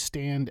to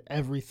understand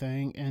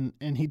everything,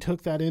 and he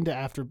took that into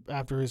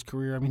after his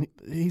career. I mean,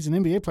 he's an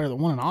NBA player that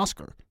won an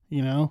Oscar,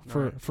 you know,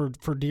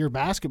 for Dear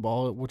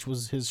Basketball, which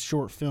was his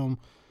short film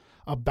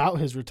about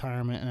his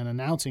retirement and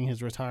announcing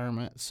his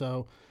retirement.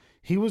 So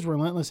he was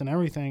relentless in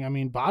everything. I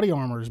mean, Body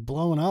Armor is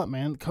blowing up,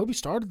 man. Kobe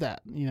started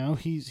that. You know,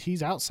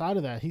 he's outside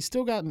of that. He's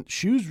still got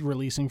shoes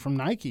releasing from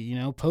Nike, you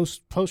know,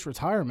 post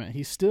retirement.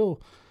 He's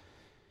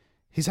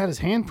had his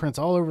handprints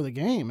all over the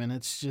game, and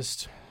it's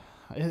just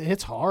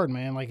it's hard,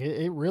 man. Like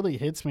it really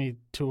hits me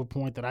to a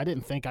point that I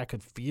didn't think I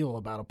could feel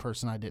about a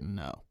person I didn't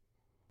know.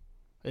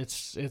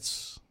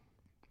 It's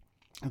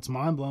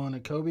mind blowing.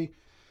 And Kobe,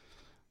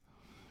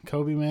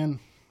 man,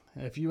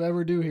 if you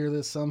ever do hear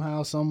this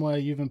somehow, some way,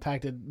 you've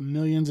impacted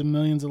millions and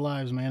millions of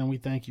lives, man, and we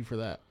thank you for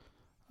that.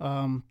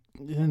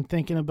 and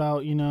thinking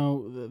about,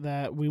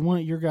 that we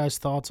want your guys'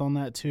 thoughts on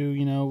that too.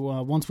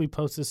 Once we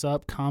post this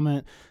up,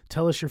 comment,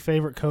 tell us your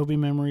favorite Kobe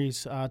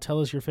memories. Tell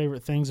us your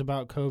favorite things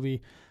about Kobe.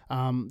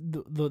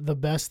 The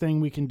best thing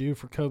we can do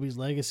for Kobe's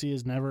legacy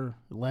is never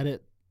let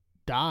it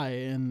die,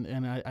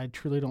 and I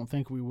truly don't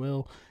think we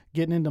will.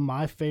 Getting into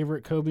my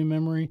favorite Kobe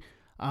memory,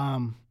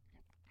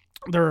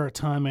 there are a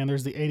ton, man.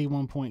 There's the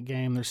 81-point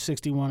game. There's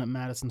 61 at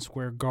Madison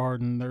Square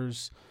Garden.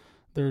 There's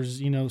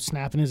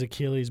snapping his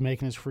Achilles,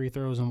 making his free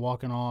throws and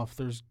walking off.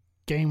 There's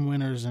game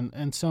winners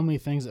and so many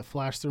things that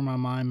flash through my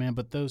mind, man.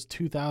 But those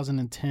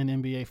 2010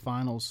 NBA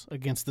Finals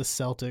against the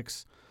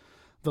Celtics,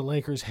 the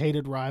Lakers'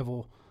 hated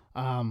rival,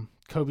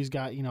 Kobe's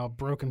got, a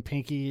broken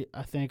pinky,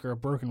 I think, or a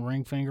broken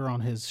ring finger on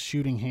his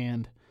shooting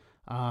hand,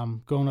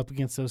 going up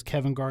against those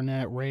Kevin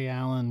Garnett, Ray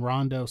Allen,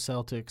 Rondo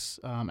Celtics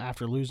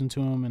after losing to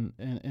him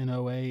in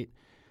 08.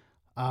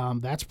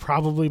 That's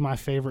probably my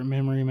favorite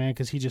memory, man,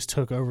 because he just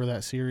took over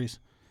that series,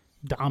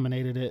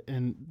 dominated it,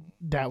 and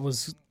that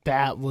was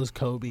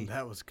Kobe.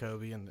 That was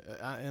Kobe,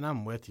 and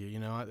I'm with you.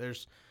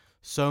 There's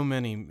so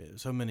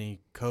many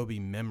Kobe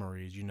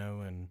memories,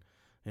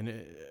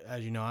 and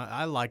as you know,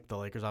 I like the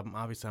Lakers. I'm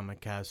a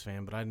Cavs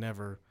fan, but I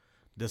never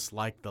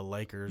disliked the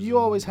Lakers. You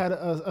always had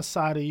a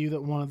side of you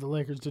that wanted the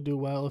Lakers to do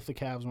well if the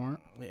Cavs weren't.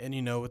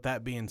 And with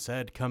that being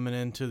said, coming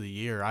into the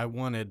year, I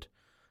wanted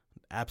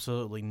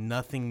absolutely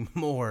nothing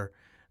more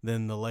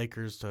than the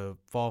Lakers to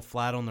fall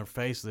flat on their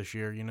face this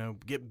year,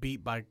 get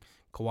beat by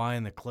Kawhi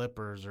and the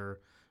Clippers, or,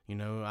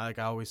 like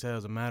I always said, it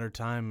was a matter of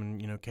time,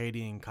 and,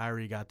 KD and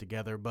Kyrie got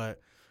together. But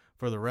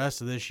for the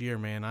rest of this year,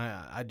 man,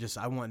 I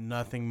want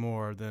nothing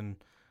more than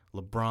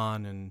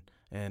LeBron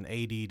and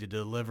AD to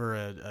deliver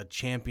a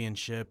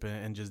championship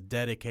and just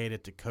dedicate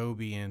it to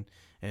Kobe,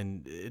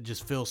 and it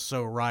just feels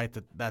so right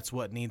that that's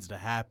what needs to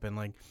happen.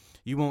 Like,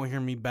 you won't hear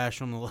me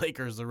bash on the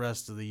Lakers the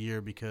rest of the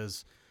year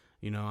because –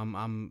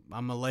 I'm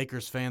a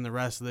Lakers fan the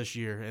rest of this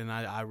year, and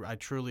I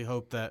truly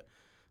hope that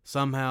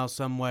somehow,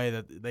 some way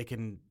that they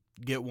can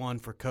get one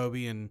for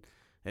Kobe, and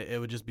it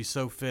would just be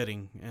so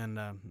fitting. And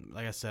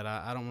like I said,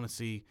 I don't want to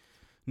see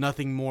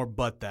nothing more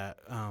but that.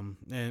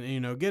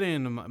 And getting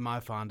into my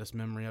fondest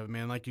memory of it,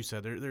 man, like you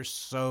said, there's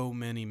so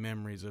many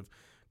memories of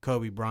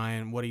Kobe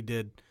Bryant, what he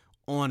did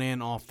on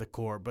and off the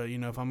court. But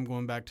if I'm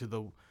going back to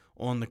the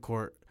on the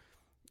court,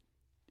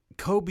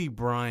 Kobe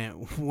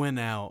Bryant went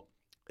out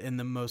in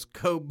the most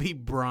Kobe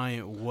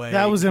Bryant way.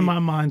 That was in my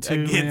mind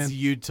too, against man.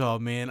 Utah,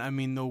 man. I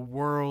mean, the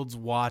world's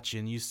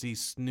watching. You see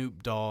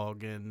Snoop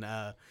Dogg and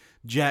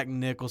Jack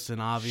Nicholson,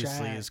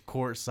 obviously, Shaq. is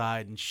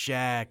courtside, and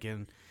Shaq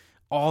and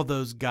all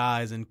those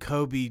guys. And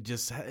Kobe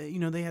just,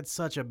 they had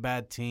such a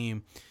bad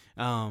team.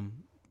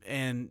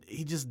 And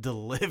he just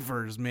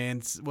delivers,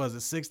 man. Was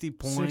it 60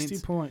 points? 60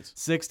 points.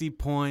 60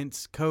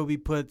 points. Kobe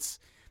puts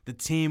the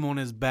team on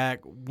his back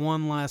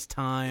one last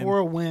time for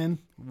a win.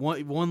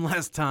 One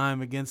last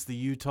time against the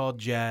Utah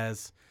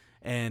Jazz,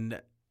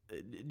 and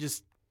it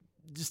just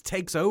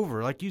takes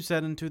over. Like you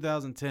said in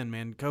 2010,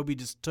 man, Kobe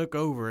just took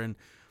over, and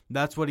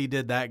that's what he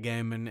did that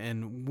game,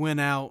 and went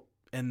out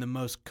in the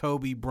most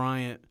Kobe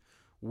Bryant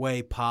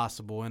way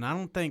possible. And I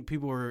don't think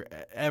people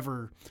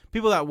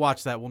that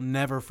watch that will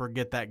never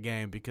forget that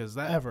game, because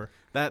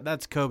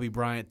that's Kobe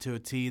Bryant to a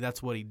T.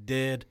 That's what he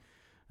did.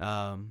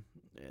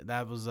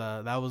 That was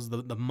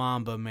the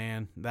Mamba,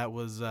 man. That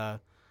was the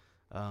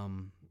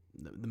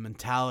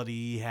mentality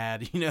he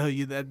had.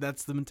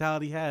 That's the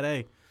mentality he had.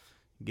 Hey,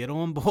 get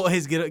on,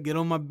 boys. Get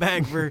on my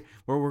back. We're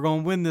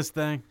gonna win this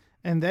thing.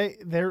 And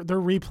they're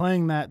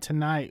replaying that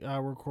tonight.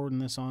 We're recording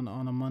this on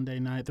a Monday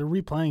night. They're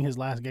replaying his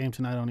last game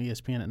tonight on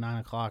ESPN at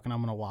 9:00, and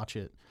I'm gonna watch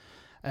it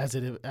as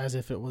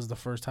if it was the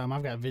first time.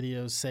 I've got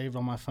videos saved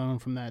on my phone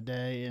from that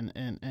day,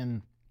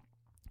 and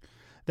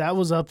that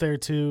was up there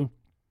too.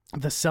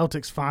 The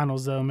Celtics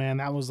finals, though, man,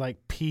 that was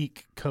like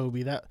peak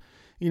Kobe. That,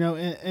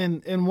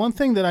 and one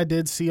thing that I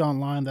did see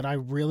online that I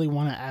really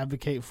want to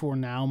advocate for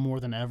now more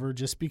than ever,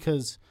 just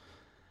because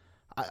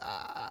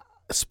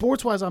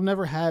sports-wise, I've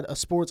never had a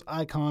sports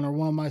icon or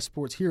one of my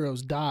sports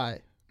heroes die,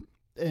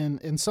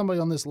 and somebody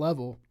on this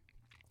level.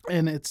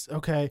 And it's,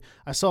 okay,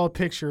 I saw a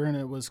picture, and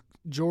it was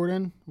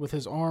Jordan with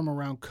his arm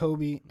around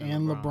Kobe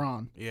and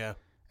LeBron. Yeah.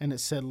 And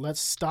it said,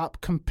 let's stop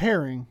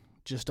comparing,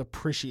 just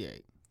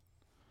appreciate.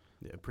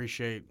 Yeah,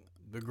 appreciate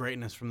the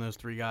greatness from those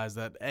three guys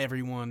that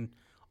everyone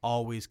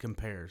always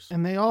compares.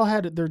 And they all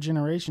had their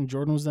generation.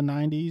 Jordan was the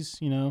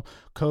 90s,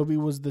 Kobe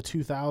was the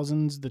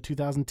 2000s, the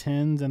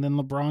 2010s, and then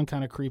LeBron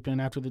kind of creeped in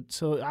after the –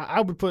 so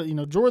I would put,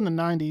 Jordan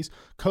the 90s,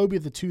 Kobe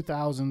the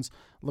 2000s,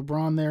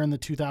 LeBron there in the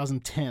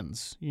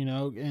 2010s,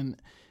 and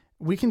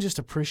we can just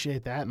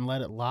appreciate that and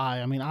let it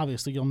lie. I mean,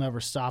 obviously you'll never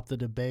stop the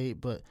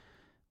debate, but –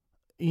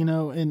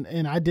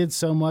 and I did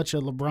so much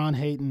of LeBron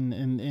hating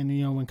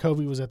and when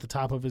Kobe was at the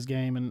top of his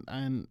game,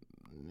 and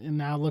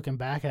now looking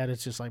back at it,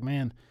 it's just like,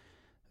 man,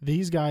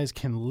 these guys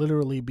can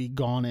literally be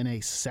gone in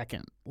a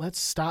second. Let's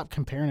stop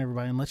comparing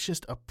everybody, and let's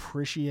just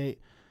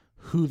appreciate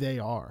who they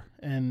are.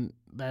 And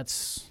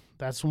that's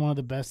one of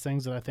the best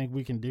things that I think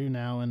we can do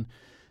now. And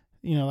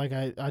you know, like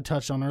I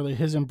touched on earlier,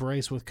 his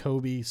embrace with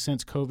Kobe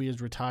since Kobe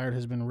has retired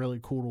has been really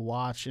cool to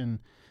watch. And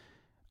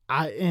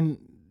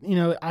you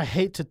know, I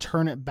hate to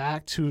turn it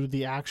back to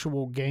the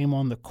actual game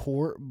on the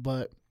court,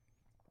 but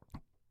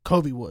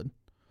Kobe would.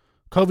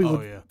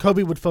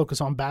 Kobe would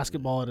focus on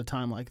basketball at a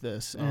time like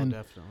this. And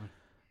definitely.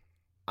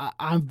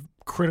 I'm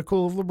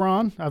critical of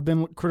LeBron. I've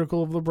been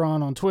critical of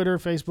LeBron on Twitter,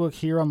 Facebook,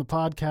 here on the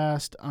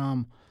podcast.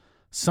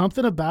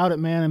 Something about it,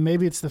 man, and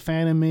maybe it's the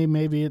fan in me,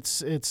 maybe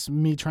it's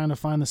me trying to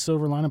find the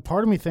silver lining.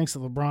 Part of me thinks that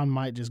LeBron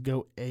might just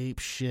go ape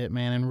shit,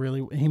 man, and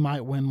really he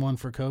might win one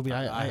for Kobe.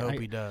 I hope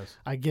he does.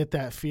 I get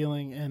that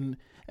feeling,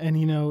 and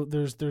you know,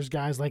 there's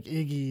guys like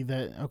Iggy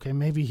that, okay,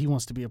 maybe he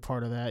wants to be a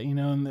part of that, you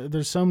know, and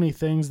there's so many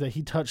things that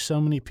he touched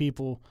so many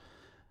people.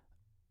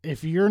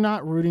 If you're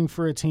not rooting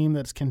for a team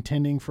that's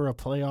contending for a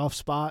playoff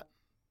spot,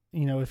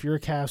 you know, if you're a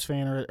Cavs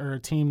fan or a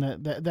team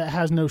that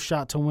has no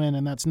shot to win,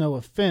 and that's no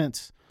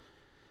offense,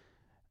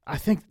 I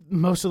think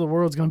most of the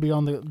world's going to be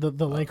on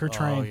the Laker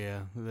train. Oh,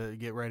 yeah.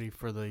 Get ready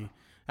for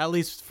at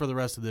least for the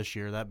rest of this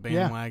year. That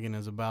bandwagon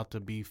is about to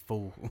be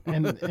full.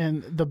 and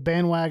the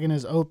bandwagon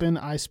is open.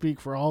 I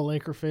speak for all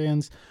Laker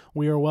fans.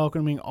 We are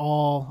welcoming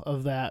all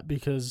of that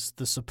because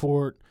the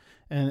support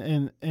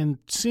and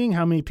seeing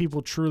how many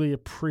people truly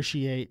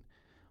appreciate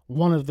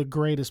one of the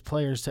greatest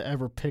players to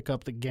ever pick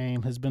up the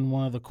game has been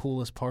one of the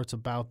coolest parts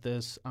about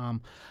this.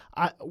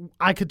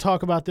 I could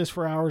talk about this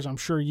for hours. I'm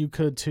sure you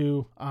could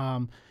too.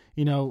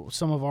 You know,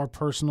 some of our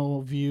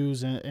personal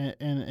views and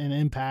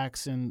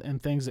impacts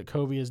and things that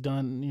Kobe has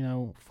done, you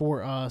know,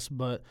 for us.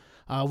 But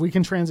we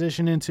can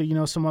transition into, you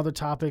know, some other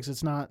topics.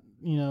 It's not,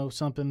 you know,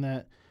 something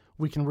that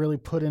we can really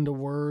put into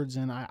words.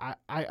 And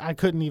I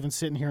couldn't even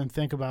sit in here and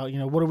think about, you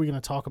know, what are we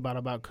going to talk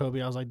about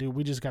Kobe? I was like, dude,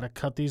 we just got to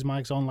cut these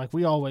mics on like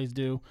we always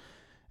do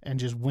and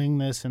just wing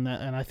this and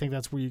that. And I think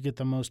that's where you get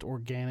the most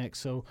organic.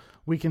 So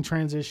we can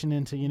transition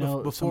into, you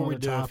know, some other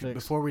topics.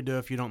 Before we do,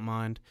 if you don't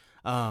mind,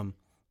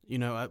 you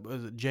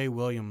know, Jay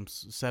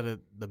Williams said it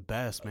the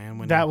best, man.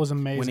 Was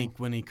amazing.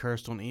 When he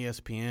cursed on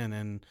ESPN,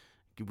 and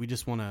we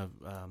just want to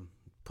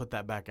put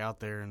that back out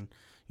there. And,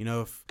 you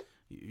know, if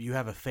you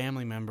have a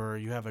family member or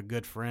you have a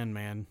good friend,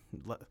 man,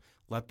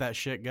 let that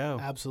shit go.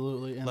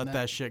 Absolutely. And let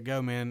that shit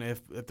go, man.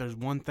 If there's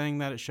one thing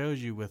that it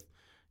shows you with,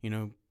 you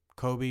know,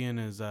 Kobe and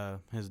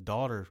his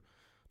daughter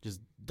just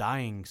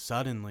dying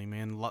suddenly,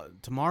 man.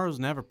 Tomorrow's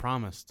never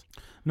promised.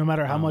 No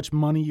matter how much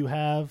money you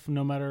have,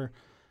 no matter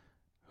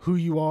who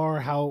you are,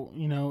 how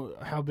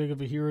big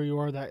of a hero you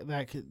are,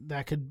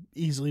 that could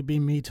easily be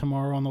me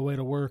tomorrow on the way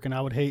to work, and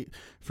I would hate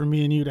for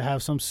me and you to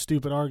have some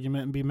stupid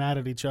argument and be mad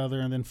at each other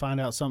and then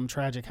find out something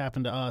tragic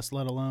happened to us,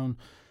 let alone,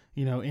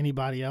 you know,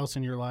 anybody else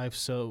in your life.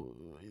 So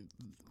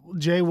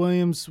Jay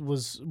Williams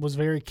was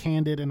very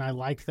candid, and I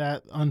like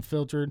that,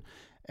 unfiltered,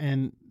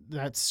 and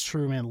that's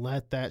true, man.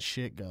 Let that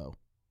shit go.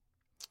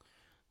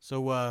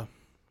 So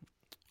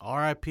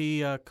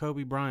R.I.P.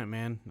 Kobe Bryant,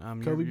 man.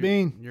 Kobe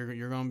Bean.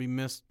 You're going to be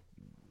missed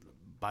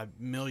by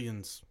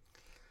millions.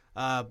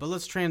 But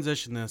let's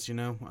transition this, you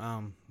know.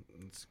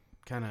 Let's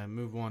kind of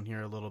move on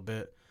here a little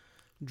bit.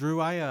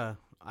 Drew, I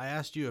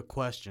asked you a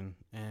question,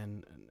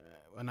 and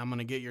I'm going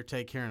to get your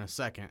take here in a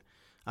second.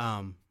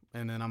 And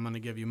then I'm going to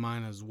give you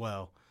mine as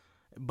well.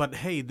 But,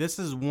 hey, this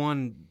is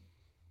one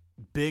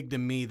big to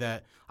me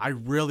that I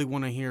really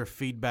want to hear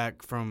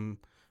feedback from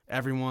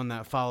everyone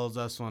that follows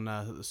us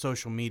on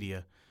social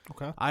media.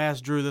 Okay. I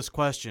asked Drew this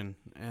question,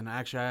 and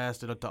actually I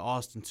asked it to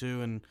Austin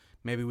too, and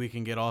maybe we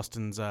can get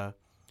Austin's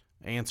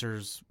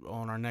answers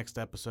on our next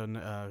episode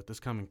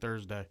this coming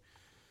Thursday.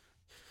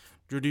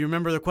 Drew, do you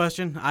remember the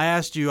question? I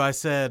asked you, I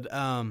said...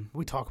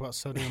 we talk about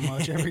so damn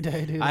much every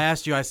day, dude. I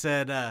asked you, I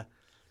said,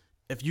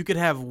 if you could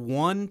have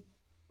one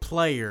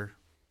player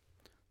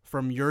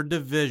from your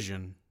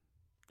division,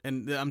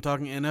 and I'm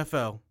talking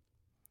NFL,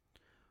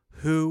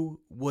 who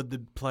would the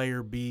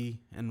player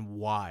be and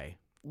why?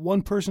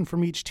 One person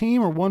from each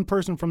team or one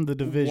person from the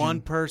division?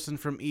 One person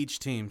from each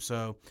team.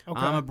 So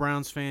okay. I'm a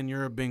Browns fan.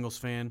 You're a Bengals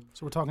fan.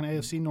 So we're talking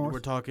AFC North? We're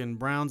talking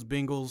Browns,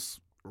 Bengals,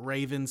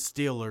 Ravens,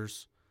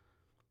 Steelers.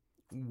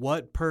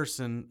 What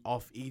person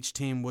off each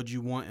team would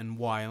you want and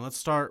why? And let's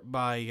start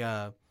with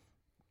the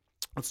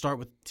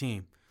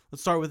team.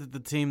 Let's start with the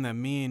team that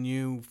me and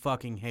you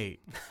fucking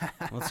hate.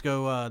 Let's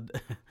go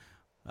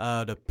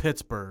to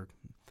Pittsburgh.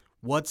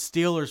 What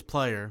Steelers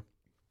player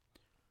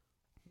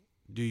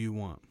do you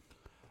want?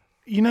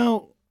 You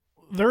know,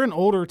 they're an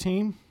older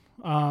team.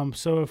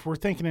 So if we're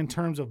thinking in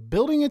terms of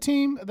building a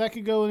team, that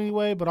could go any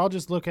way, but I'll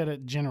just look at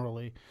it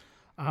generally.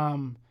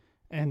 And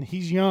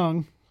he's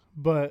young,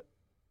 but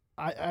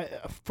I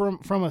from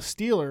a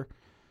Steeler,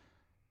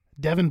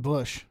 Devin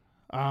Bush.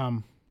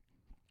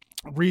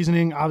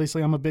 Reasoning,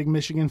 obviously I'm a big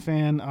Michigan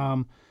fan.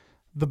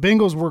 The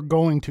Bengals were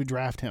going to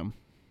draft him.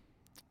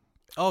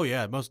 Oh,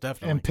 yeah, most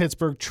definitely. And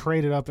Pittsburgh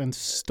traded up and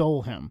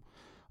stole him.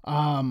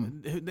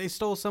 They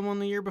stole someone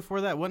the year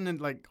before that. Wasn't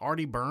it like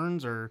Artie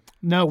Burns or?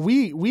 No,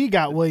 we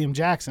got William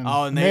Jackson.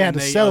 Oh, and they had to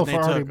settle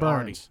for Artie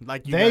Burns.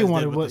 Like you guys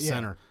did with the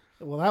center.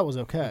 Well, that was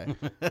okay.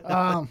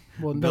 Well,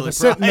 Billy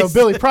Price. No,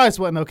 Billy Price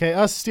wasn't okay.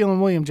 Us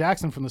stealing William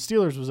Jackson from the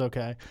Steelers was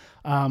okay.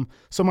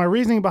 So my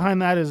reasoning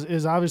behind that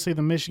is obviously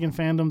the Michigan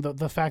fandom,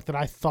 the fact that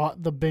I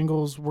thought the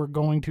Bengals were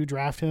going to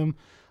draft him.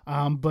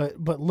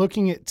 But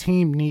looking at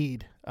team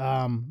need,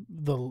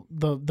 the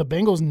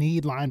Bengals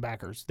need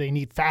linebackers. They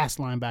need fast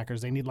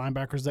linebackers. They need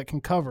linebackers that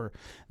can cover.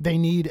 They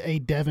need a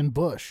Devin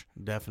Bush.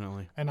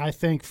 Definitely. And I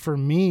think for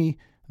me,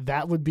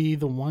 that would be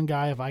the one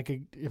guy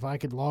if I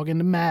could log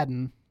into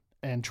Madden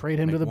and trade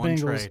him Make to the one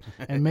Bengals trade.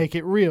 and make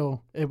it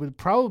real, it would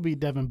probably be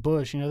Devin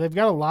Bush. You know, they've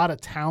got a lot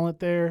of talent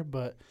there,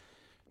 but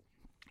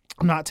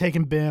I'm not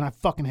taking Ben. I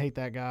fucking hate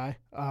that guy.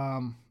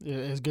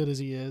 As good as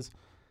he is.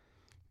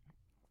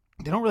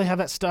 They don't really have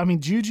that stuff. I mean,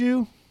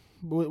 Juju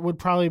would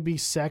probably be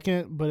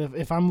second, but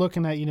if I'm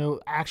looking at,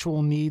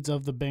 actual needs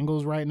of the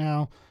Bengals right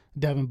now,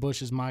 Devin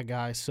Bush is my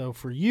guy. So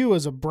for you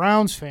as a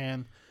Browns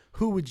fan,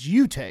 who would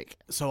you take?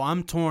 So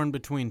I'm torn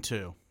between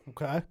two.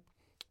 Okay.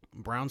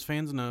 Browns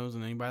fans knows,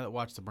 and anybody that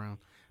watched the Browns,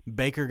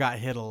 Baker got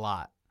hit a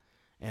lot.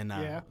 And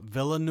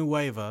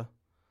Villanueva,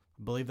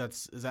 I believe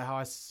is that how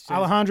I say it?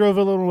 Alejandro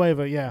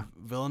Villanueva, yeah.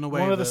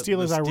 Villanueva. One of the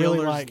Steelers I really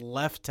like.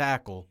 Left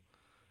tackle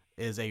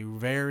is a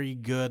very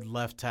good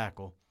left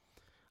tackle.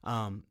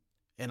 And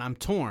I'm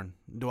torn.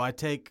 Do I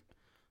take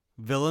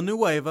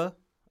Villanueva,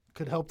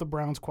 Could help the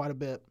Browns quite a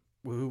bit.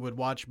 who would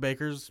watch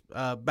Baker's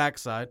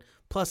backside?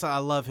 Plus, I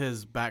love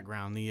his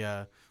background.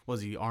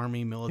 Was he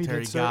Army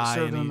military guy?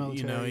 serve in And the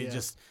he, military,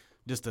 he's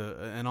just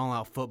an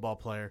all-out football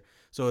player.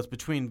 So it's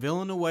between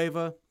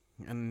Villanueva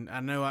and I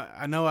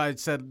know I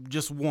said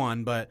just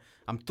one, but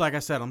I'm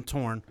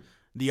torn.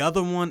 The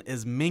other one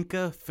is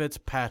Minkah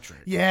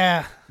Fitzpatrick.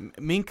 Yeah.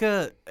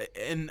 Minkah,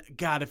 and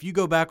God, if you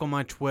go back on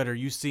my Twitter,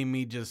 you see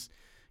me just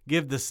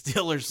give the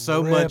Steelers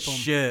so Rip much 'em.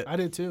 shit. I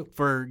did too.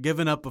 For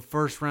giving up a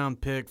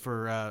first-round pick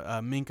for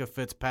Minkah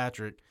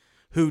Fitzpatrick,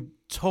 who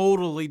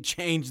totally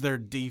changed their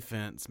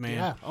defense, man.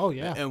 Yeah. Oh,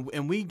 yeah.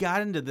 And we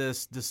got into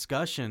this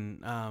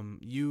discussion,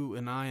 you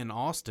and I in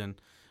Austin,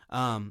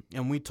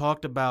 and we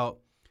talked about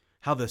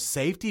how the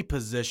safety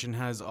position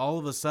has all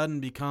of a sudden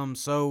become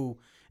so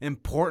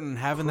important,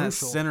 having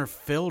Crucial. that center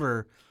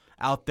fielder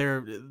out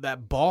there,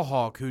 that ball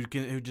hawk who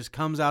just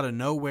comes out of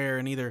nowhere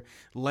and either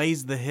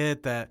lays the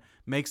hit that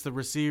makes the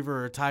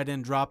receiver or tight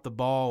end drop the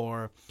ball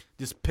or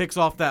just picks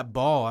off that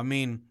ball. I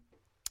mean,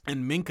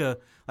 and Minkah,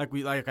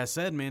 like I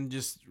said, man,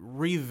 just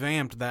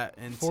revamped that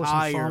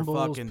entire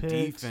fumbles, fucking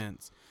picks.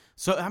 defense.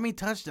 So how many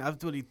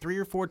touchdowns? 3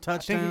 or 4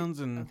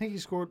 touchdowns, I think he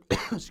scored,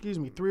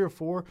 3 or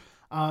 4.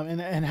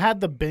 And had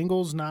the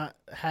Bengals not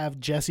have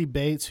Jesse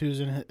Bates,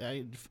 who's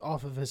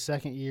off of his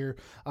second year,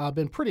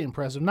 been pretty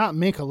impressive. Not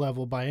Minkah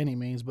level by any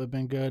means, but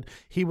been good.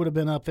 He would have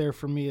been up there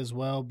for me as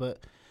well.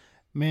 But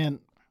man,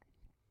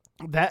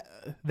 that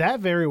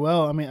very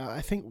well. I mean,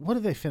 I think, what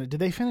did they finish? Did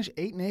they finish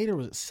 8-8 or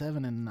was it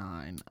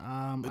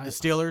 7-9? The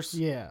Steelers.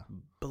 Yeah.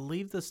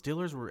 Believe the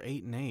Steelers were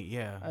 8-8.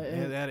 Yeah,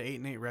 they had an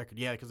 8-8 record.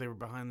 Yeah, because they were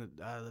behind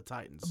the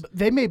Titans. But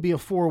they may be a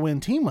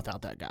 4-win team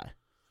without that guy.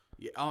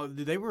 Yeah,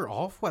 they were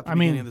off at the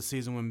beginning of the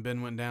season when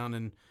Ben went down,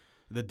 and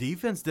the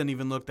defense didn't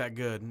even look that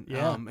good.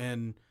 Yeah.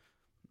 And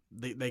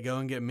they go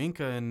and get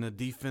Minkah, and the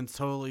defense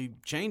totally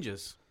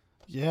changes.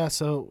 Yeah,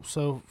 so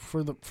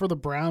for the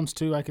Browns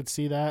too, I could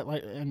see that.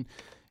 And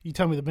you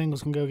tell me the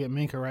Bengals can go get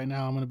Minkah right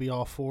now, I'm going to be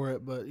all for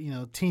it. But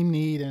team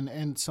need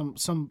and some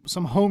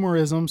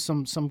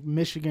homerism, some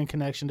Michigan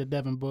connection to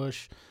Devin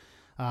Bush.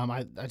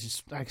 I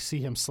see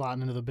him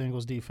slotting into the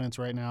Bengals defense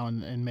right now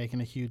and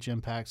making a huge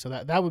impact. So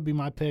that would be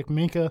my pick.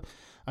 Minkah,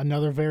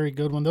 another very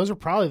good one. Those are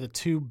probably the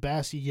two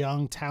best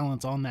young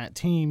talents on that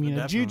team.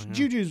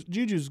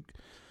 Juju's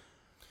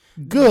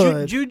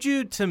good.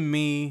 Juju to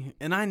me,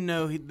 and I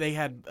know they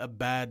had a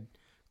bad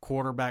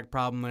quarterback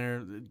problem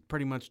there.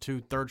 Pretty much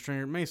 2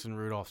 third-stringer. Mason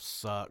Rudolph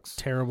sucks.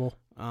 Terrible.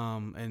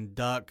 And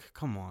Duck,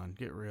 come on,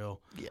 get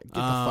real. Yeah, get the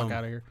fuck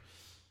out of here.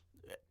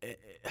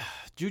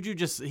 Juju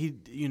just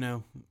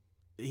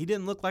he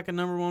didn't look like a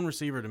number 1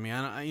 receiver to me.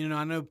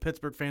 I know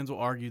Pittsburgh fans will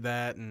argue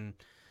that, and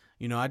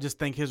I just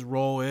think his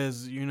role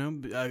is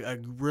a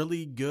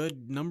really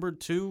good number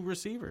 2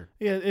 receiver.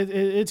 Yeah,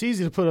 it's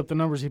easy to put up the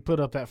numbers he put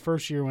up that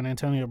first year when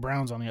Antonio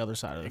Brown's on the other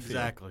side of the field.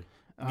 Exactly,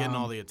 getting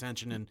all the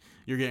attention, and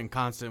you're getting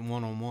constant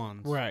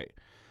one-on-ones. Right.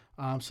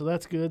 So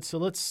that's good. So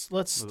let's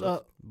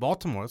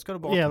Baltimore. Let's go to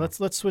Baltimore. Yeah,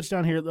 let's switch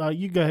down here.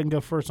 You go ahead and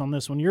go first on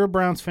this one. You're a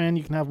Browns fan.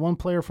 You can have one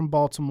player from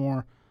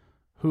Baltimore.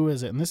 Who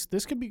is it? And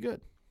this could be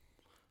good.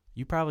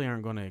 You probably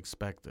aren't going to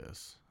expect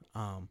this,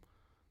 but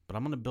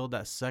I'm going to build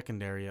that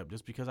secondary up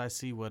just because I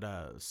see what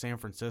San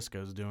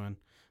Francisco's doing.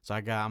 So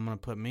I'm going to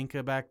put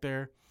Minkah back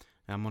there,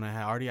 and I'm going to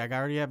I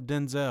already have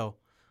Denzel.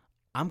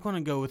 I'm going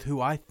to go with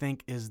who I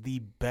think is the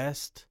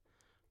best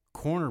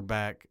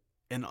cornerback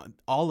in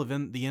all of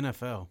the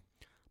NFL,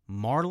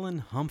 Marlon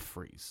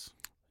Humphreys.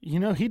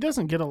 He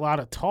doesn't get a lot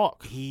of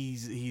talk.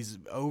 He's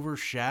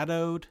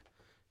overshadowed.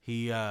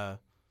 He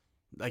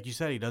like you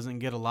said, he doesn't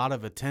get a lot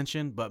of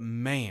attention, but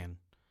man,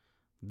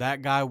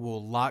 that guy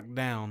will lock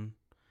down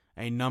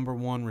a number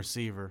 1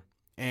 receiver.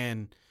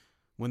 And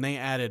when they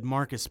added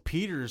Marcus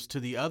Peters to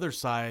the other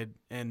side,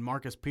 and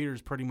Marcus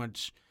Peters pretty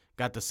much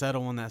got to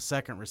settle on that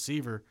second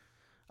receiver,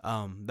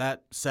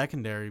 that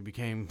secondary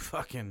became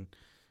fucking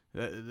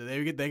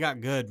they got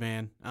good,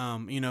 man.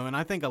 And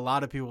I think a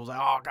lot of people was like,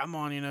 oh, come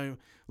on,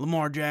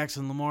 Lamar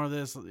Jackson, Lamar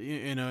this,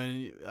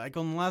 and like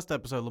on the last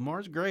episode,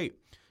 Lamar's great,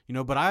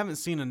 but I haven't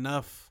seen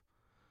enough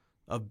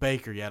of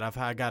Baker yet.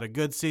 I got a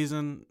good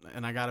season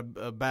and I got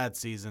a bad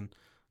season,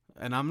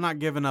 and I'm not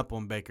giving up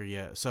on Baker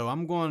yet. So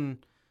I'm going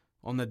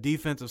on the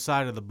defensive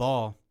side of the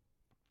ball,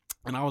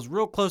 and I was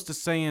real close to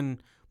saying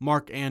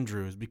Mark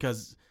Andrews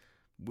because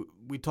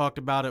we talked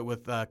about it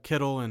with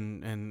Kittle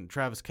and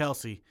Travis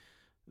Kelce.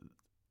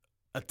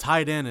 A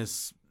tight end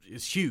is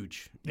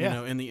huge,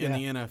 in the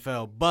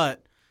NFL.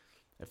 But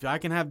if I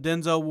can have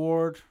Denzel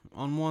Ward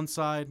on one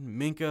side,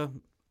 Minka,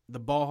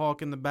 the ball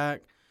hawk in the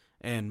back,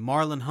 and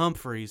Marlon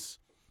Humphreys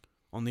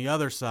on the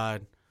other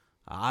side,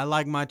 I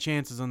like my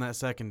chances on that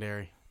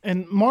secondary.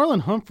 And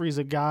Marlon Humphrey's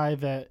a guy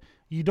that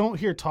you don't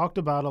hear talked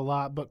about a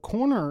lot, but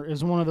corner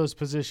is one of those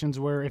positions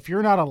where if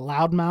you're not a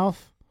loudmouth,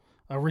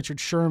 a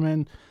Richard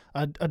Sherman,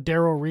 a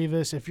Darrelle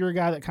Revis, if you're a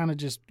guy that kind of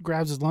just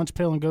grabs his lunch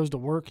pail and goes to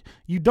work,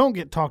 you don't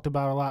get talked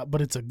about a lot,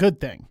 but it's a good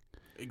thing.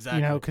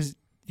 Exactly. Because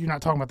you're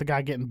not talking about the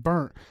guy getting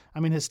burnt. I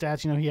mean, his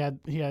stats,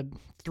 he had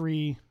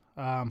three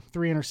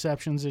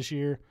interceptions this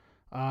year,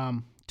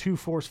 2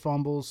 forced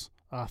fumbles,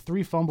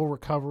 3 fumble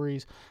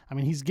recoveries. I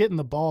mean, he's getting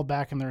the ball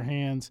back in their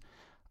hands.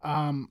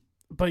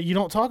 But you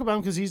don't talk about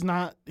him because he's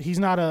not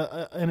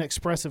an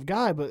expressive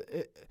guy. But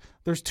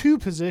there's 2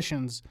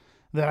 positions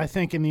that I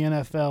think in the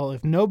NFL,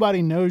 if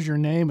nobody knows your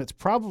name, it's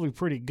probably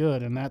pretty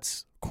good, and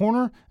that's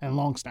corner and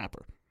long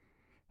snapper.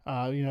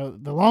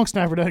 The long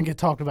snapper doesn't get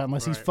talked about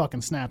unless he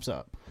fucking snaps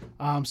up.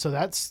 So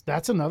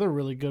that's another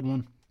really good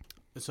one.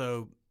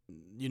 So,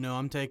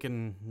 I'm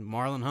taking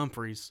Marlon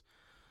Humphreys.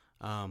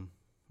 Who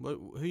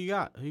you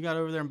got? Who you got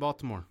over there in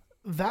Baltimore?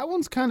 That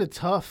one's kind of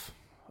tough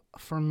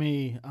for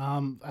me.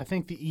 I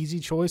think the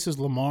easy choice is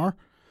Lamar.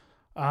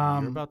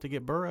 You're about to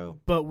get Burrow.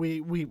 But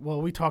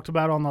we talked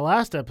about on the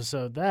last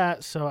episode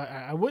that, so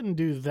I wouldn't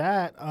do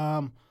that.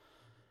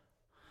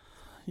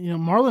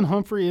 Marlon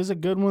Humphrey is a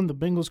good one. The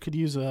Bengals could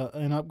use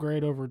an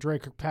upgrade over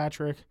Drake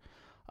Kirkpatrick.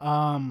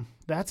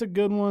 That's a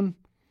good one.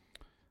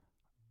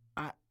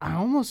 I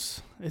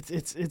almost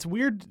it's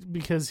weird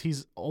because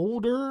he's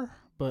older,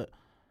 but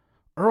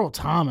Earl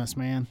Thomas,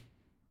 man,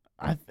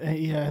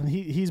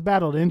 he's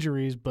battled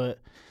injuries, but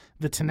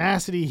the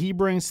tenacity he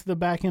brings to the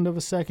back end of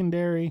a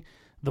secondary,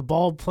 the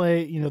ball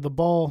play, the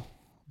ball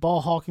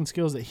hawking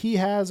skills that he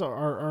has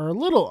are a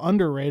little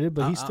underrated,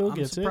 but he still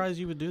gets it. I'm surprised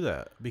you would do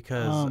that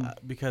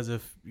because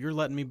if you're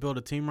letting me build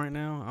a team right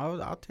now,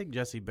 I'll take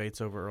Jesse Bates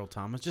over Earl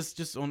Thomas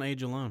just on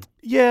age alone.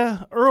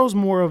 Yeah, Earl's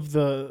more of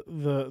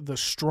the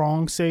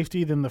strong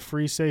safety than the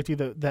free safety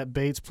that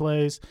Bates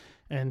plays,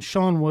 and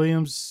Sean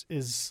Williams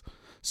is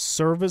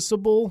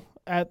serviceable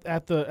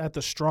at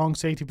the strong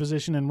safety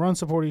position, and run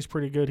support he's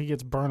pretty good. He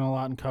gets burned a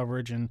lot in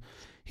coverage, and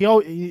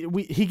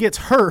he gets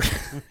hurt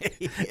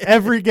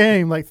every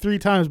game like 3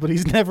 times, but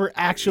he's never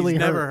actually hurt.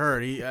 Never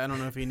hurt. I don't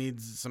know if he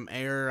needs some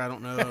air. I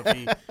don't know if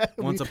he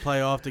wants a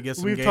playoff to get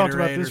some Gatorade we've talked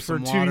about this or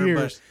some for 2 water.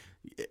 years.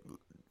 But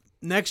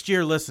next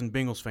year, listen,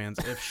 Bengals fans,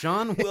 if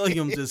Sean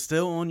Williams is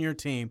still on your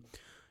team,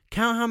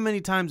 count how many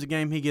times a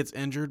game he gets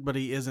injured, but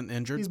he isn't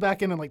injured. He's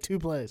back in like 2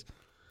 plays.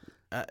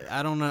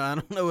 I don't know. I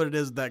don't know what it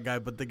is with that guy,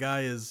 but the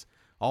guy is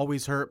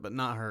always hurt, but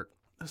not hurt.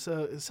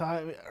 So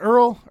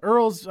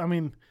Earl's. I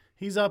mean,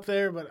 he's up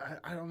there, but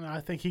I don't know. I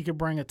think he could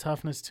bring a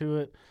toughness to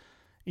it.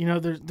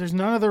 There's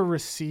none other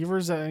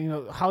receivers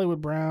that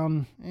Hollywood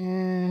Brown.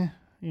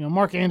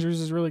 Mark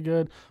Andrews is really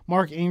good.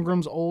 Mark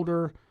Ingram's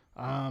older.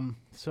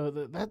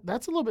 So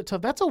that's a little bit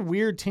tough. That's a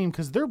weird team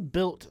because they're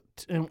built,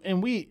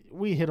 and we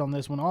hit on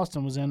this when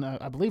Austin was in,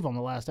 I believe, on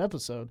the last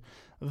episode.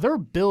 They're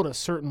built a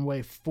certain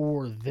way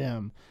for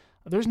them.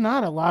 There's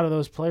not a lot of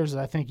those players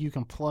that I think you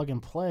can plug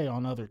and play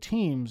on other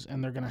teams,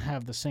 and they're going to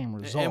have the same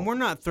result. And we're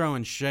not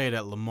throwing shade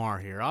at Lamar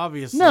here.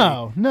 Obviously,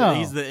 no,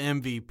 he's the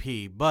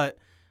MVP, but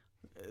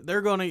the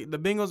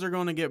Bengals are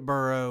going to get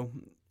Burrow.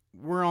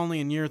 We're only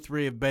in year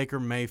 3 of Baker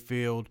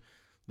Mayfield.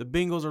 The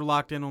Bengals are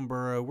locked in on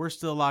Burrow. We're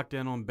still locked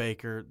in on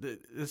Baker.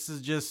 This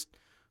is just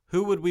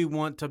who would we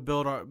want to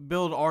build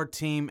our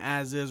team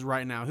as is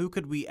right now? Who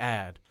could we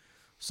add?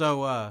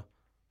 So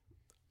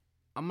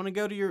I'm gonna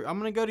go to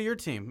your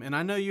team, and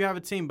I know you have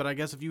a team, but I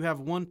guess if you have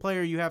one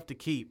player you have to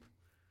keep,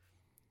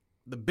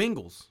 the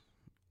Bengals.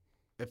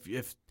 If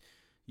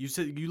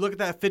you look at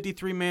that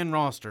 53-man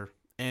roster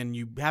and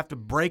you have to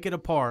break it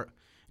apart,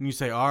 and you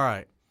say, all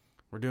right,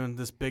 we're doing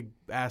this big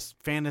ass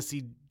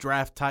fantasy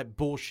draft type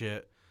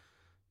bullshit.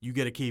 You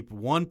get to keep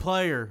one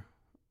player,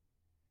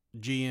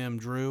 GM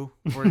Drew,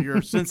 for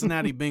your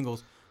Cincinnati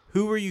Bengals.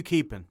 Who are you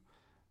keeping?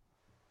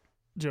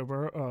 Joe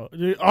Burrow. Oh,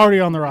 you're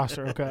already on the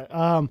roster. Okay.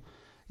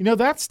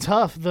 That's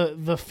tough.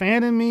 The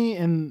fan in me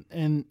and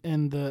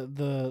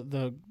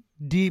the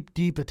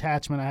deep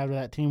attachment I have to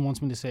that team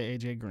wants me to say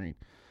AJ Green,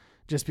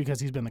 just because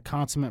he's been the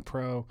consummate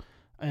pro.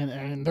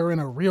 and they're in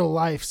a real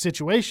life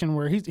situation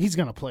where he's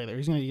going to play there.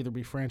 He's going to either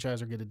be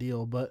franchised or get a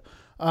deal. But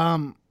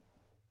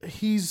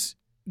he's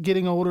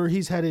getting older.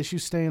 He's had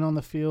issues staying on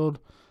the field.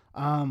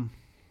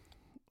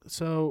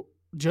 So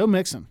Joe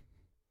Mixon.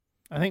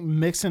 I think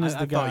Mixon is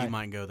the guy. I thought you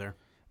might go there.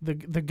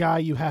 The guy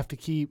you have to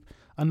keep.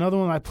 Another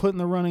one I put in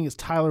the running is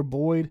Tyler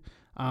Boyd.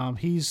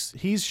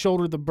 He's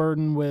shouldered the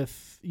burden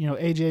with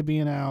AJ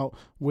being out,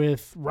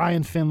 with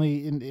Ryan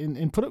Finley,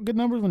 and put up good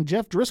numbers when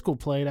Jeff Driscoll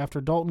played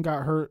after Dalton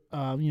got hurt.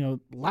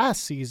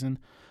 Last season,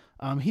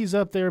 he's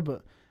up there.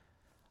 But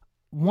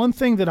one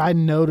thing that I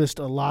noticed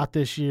a lot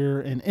this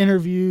year in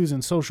interviews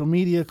and social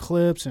media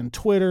clips and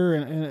Twitter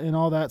and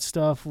all that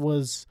stuff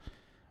was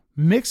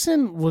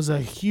Mixon was a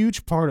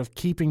huge part of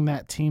keeping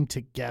that team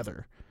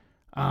together.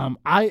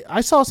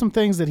 I saw some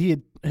things that he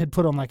had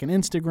put on like an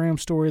Instagram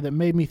story that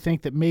made me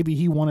think that maybe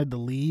he wanted to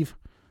leave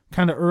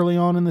kind of early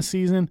on in the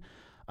season.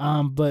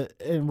 But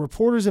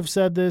reporters have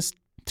said this,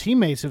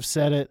 teammates have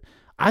said it.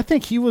 I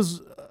think he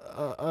was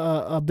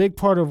a big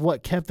part of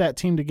what kept that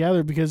team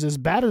together because as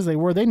bad as they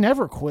were, they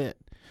never quit.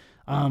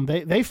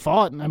 They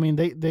fought. I mean,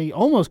 they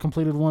almost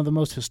completed one of the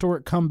most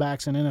historic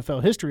comebacks in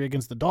NFL history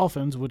against the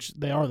Dolphins, which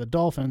they are the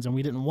Dolphins, and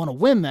we didn't want to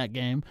win that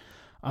game.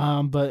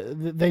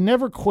 But they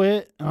never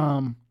quit.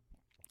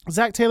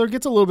 Zach Taylor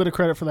gets a little bit of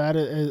credit for that,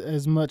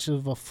 as much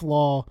of a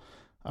flaw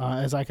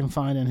as I can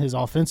find in his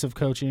offensive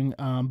coaching.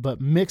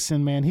 But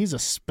Mixon, man, he's a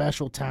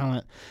special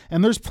talent.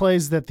 And there's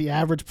plays that the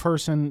average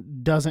person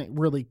doesn't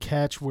really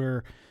catch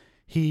where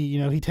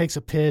he takes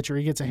a pitch or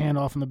he gets a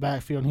handoff in the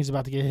backfield and he's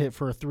about to get hit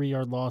for a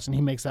 3-yard loss and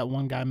he makes that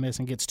one guy miss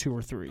and gets 2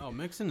 or 3. Oh,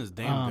 Mixon is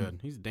damn good.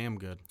 He's damn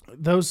good.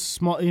 Those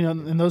small,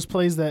 and those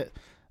plays that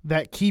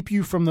keep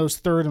you from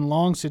those 3rd and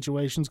long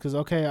situations because,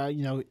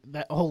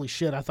 that holy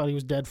shit, I thought he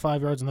was dead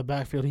 5 yards in the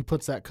backfield. He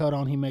puts that cut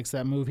on, he makes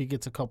that move, he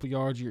gets a couple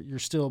yards, you're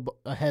still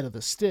ahead of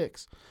the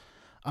sticks.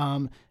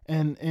 And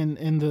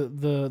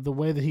the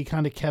way that he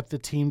kind of kept the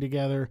team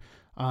together,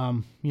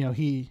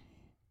 he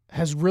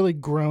has really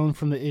grown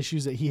from the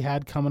issues that he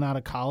had coming out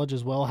of college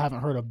as well. I haven't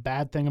heard a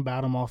bad thing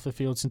about him off the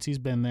field since he's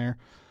been there.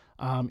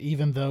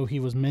 Even though he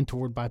was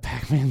mentored by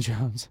Pac-Man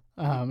Jones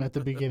at the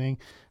beginning.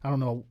 I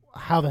don't know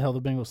how the hell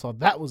the Bengals thought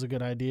that was a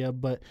good idea,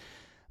 but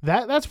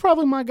that's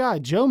probably my guy.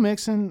 Joe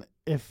Mixon,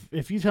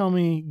 if you tell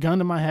me, gun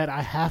to my head,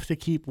 I have to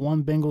keep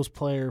one Bengals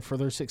player for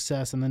their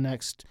success in the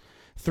next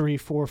 3,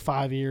 4,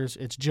 5 years,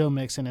 it's Joe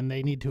Mixon, and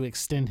they need to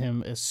extend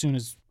him as soon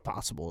as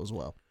possible as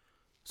well.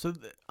 So,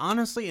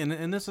 honestly,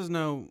 and this is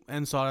no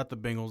insult at the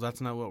Bengals. That's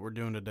not what we're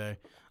doing today.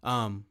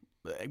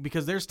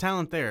 Because there's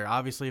talent there.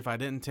 Obviously, if I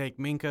didn't take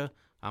Minka,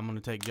 I'm going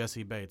to take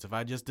Jesse Bates. If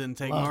I just didn't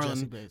take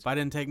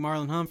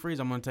Marlon Humphreys,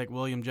 I'm going to take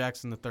William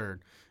Jackson III.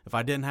 If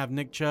I didn't have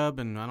Nick Chubb,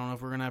 and I don't know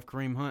if we're going to have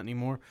Kareem Hunt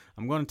anymore,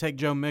 I'm going to take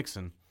Joe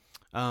Mixon.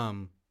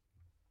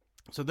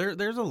 So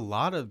there's a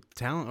lot of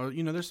talent,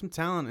 or there's some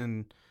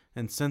talent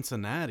in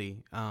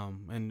Cincinnati,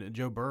 and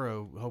Joe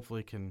Burrow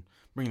hopefully can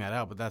bring that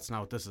out. But that's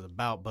not what this is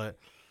about. But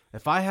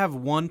if I have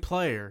one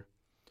player,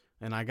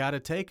 and I got to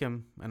take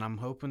him, and I'm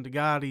hoping to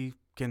God he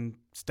can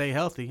stay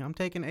healthy, I'm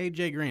taking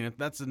AJ Green.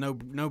 That's a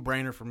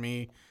no-brainer for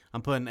me.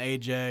 I'm putting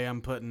AJ. I'm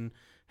putting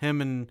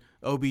him and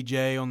OBJ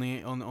on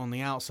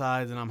the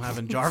outsides, and I'm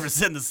having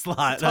Jarvis in the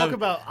slot. Talk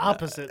about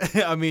opposite.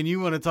 I mean,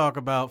 you want to talk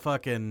about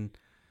fucking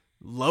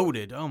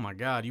loaded? Oh my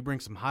God, you bring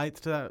some height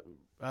to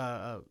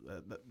that.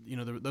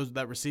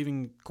 That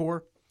receiving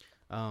core.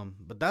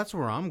 But that's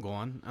where I'm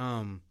going.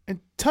 And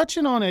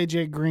touching on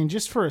AJ Green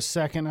just for a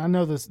second, I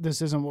know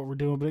this isn't what we're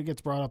doing, but it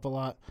gets brought up a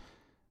lot.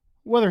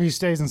 Whether he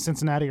stays in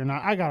Cincinnati or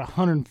not, I got a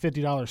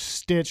 $150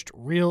 stitched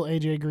real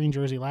AJ Green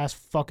jersey last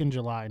fucking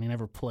July, and he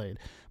never played.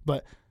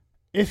 But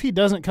if he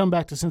doesn't come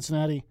back to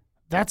Cincinnati,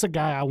 that's a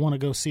guy I want to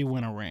go see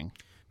win a ring.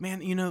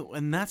 Man,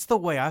 and that's the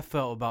way I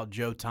felt about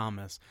Joe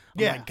Thomas.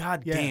 I'm like,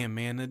 God damn,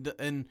 man.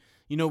 And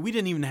we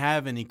didn't even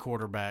have any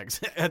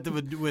quarterbacks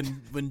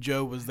when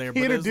Joe was there.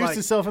 He introduced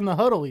himself in the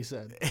huddle, he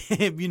said.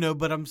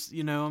 But I'm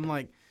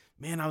like,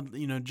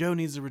 man, Joe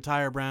needs to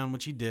retire Brown,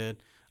 which he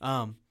did.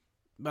 But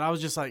I was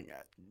just like,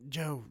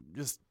 Joe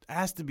just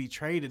has to be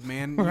traded,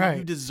 man. Right.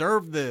 You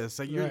deserve this.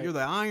 Like you're the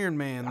Iron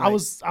Man. Like,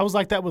 I was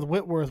like that with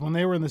Whitworth when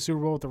they were in the Super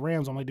Bowl with the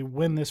Rams. I'm like, dude,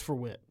 win this for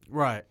Whit.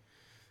 Right.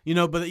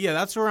 But yeah,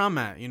 that's where I'm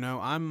at.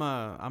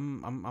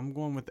 I'm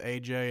going with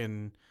AJ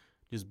and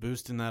just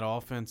boosting that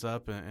offense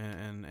up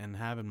and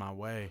having my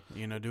way.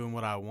 Doing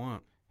what I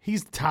want.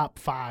 He's top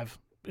 5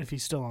 if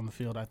he's still on the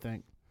field, I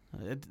think.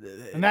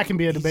 And that can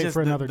be a debate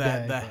for another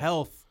day. The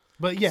health.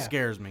 But yeah,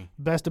 scares me.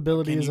 Best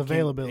ability is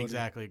availability.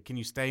 Exactly. Can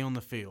you stay on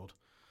the field?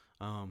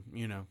 But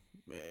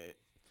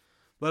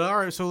all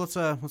right, so let's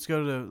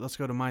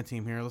go to my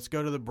team here. Let's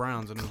go to the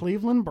Browns and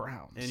Cleveland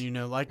Browns.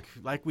 And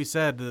like we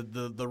said,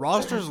 the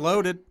roster's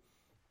loaded.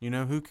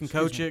 Who can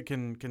coach it?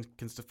 Can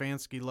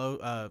Stefanski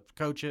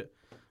coach it?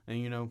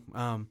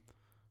 And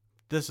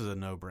this is a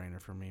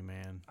no-brainer for me,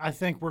 man. I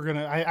think we're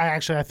gonna.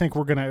 I think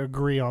we're gonna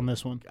agree on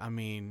this one. I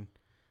mean,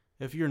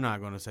 if you're not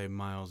going to say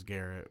Myles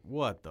Garrett,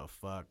 what the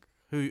fuck?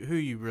 Who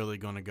you really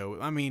going to go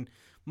with? I mean,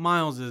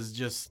 Myles is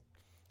just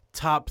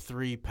top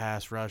 3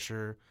 pass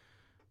rusher.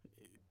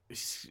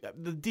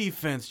 the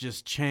defense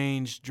just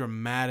changed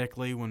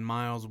dramatically when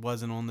Miles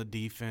wasn't on the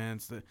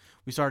defense.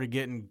 We started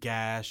getting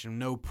gashed and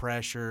no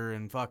pressure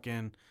and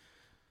fucking,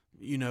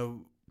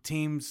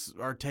 teams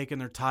are taking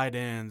their tight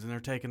ends and they're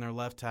taking their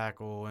left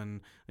tackle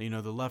and, the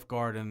left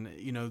guard and,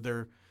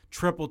 they're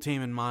triple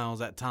teaming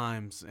Miles at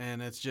times.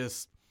 And it's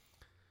just,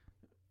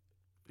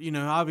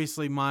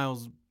 obviously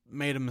Miles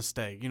made a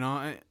mistake,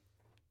 and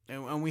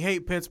we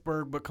hate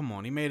Pittsburgh, but come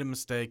on, he made a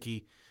mistake.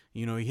 He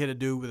hit a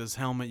dude with his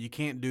helmet. You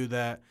can't do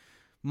that.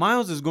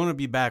 Miles is going to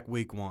be back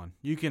week 1.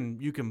 You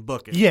can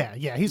book it. Yeah,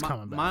 he's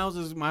coming back. Miles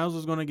is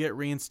going to get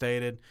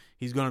reinstated.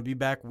 He's going to be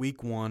back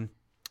week 1.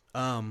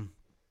 The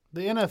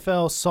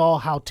NFL saw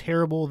how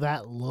terrible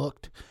that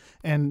looked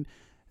and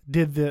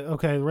did the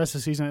rest of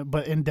the season,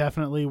 but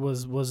indefinitely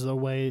was the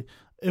way.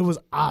 It was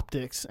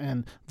optics,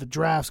 and the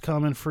draft's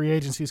coming, free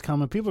agency's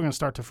coming. People are going to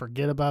start to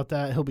forget about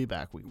that. He'll be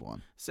back week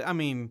 1. So,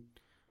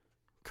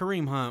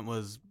 Kareem Hunt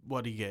was,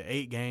 what did he get,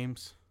 8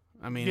 games?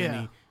 And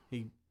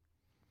he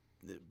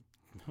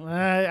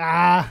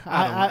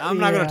I'm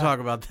not going to talk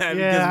about that.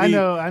 Yeah, I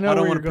know. I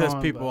don't want to piss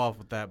people off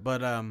with that.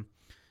 But,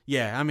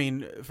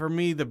 for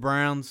me, the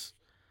Browns,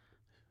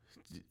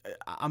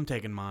 I'm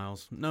taking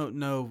Miles.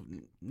 No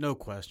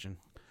question.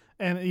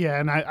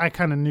 And I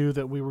kind of knew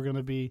that we were going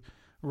to be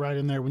right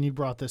in there when you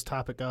brought this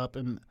topic up.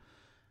 And,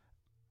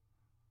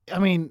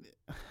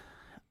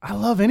 I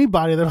love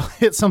anybody that'll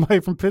hit somebody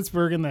from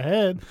Pittsburgh in the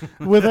head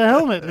with a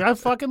helmet. I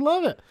fucking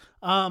love it.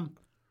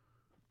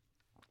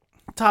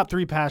 Top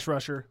 3 pass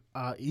rusher,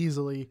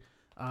 easily.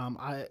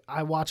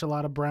 I watch a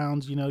lot of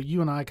Browns.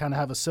 You and I kind of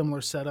have a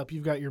similar setup.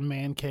 You've got your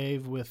man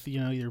cave with,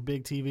 your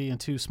big TV and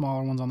 2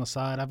 smaller ones on the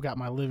side. I've got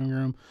my living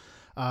room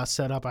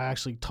set up. I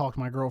actually talked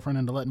my girlfriend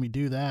into letting me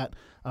do that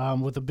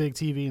with a big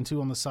TV and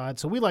 2 on the side.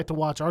 So we like to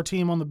watch our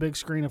team on the big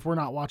screen. If we're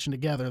not watching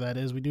together, that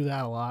is, we do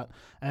that a lot.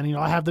 And,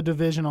 I have the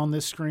division on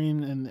this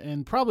screen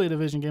and probably a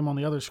division game on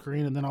the other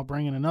screen, and then I'll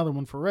bring in another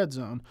one for Red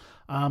Zone.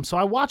 So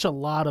I watch a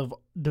lot of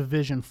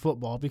division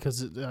football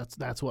because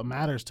that's what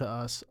matters to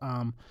us.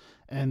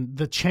 And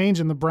the change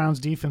in the Browns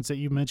defense that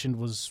you mentioned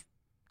was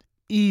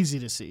easy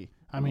to see.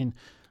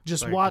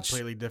 Just watch a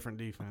completely different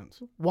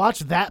defense.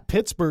 Watch that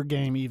Pittsburgh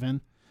game even,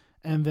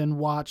 and then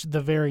watch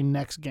the very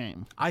next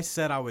game. I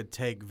said I would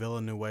take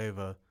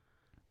Villanueva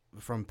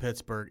from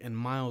Pittsburgh, and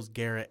Myles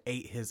Garrett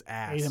ate his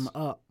ass. Ate him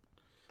up.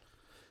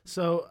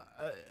 So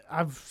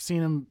I've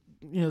seen him,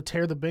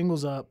 tear the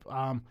Bengals up.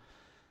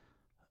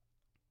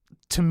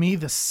 To me,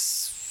 the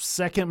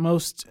second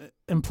most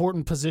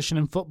important position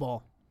in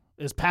football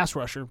is pass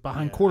rusher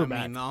behind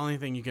quarterback. The only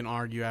thing you can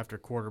argue after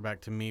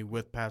quarterback to me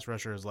with pass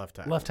rusher is left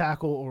tackle. Left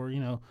tackle or,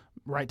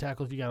 right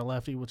tackle if you got a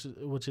lefty,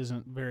 which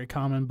isn't very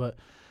common, but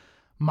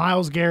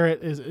Myles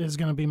Garrett is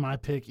going to be my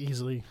pick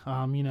easily.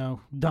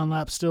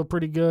 Dunlap's still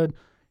pretty good.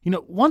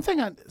 One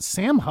thing,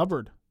 Sam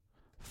Hubbard,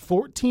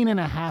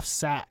 14.5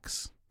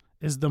 sacks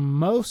is the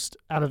most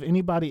out of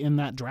anybody in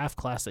that draft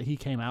class that he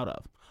came out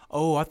of.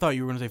 Oh, I thought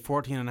you were going to say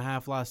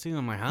 14.5 last season.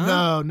 I'm like,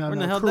 huh? No. Where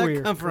the hell did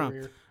that come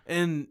from?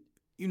 And,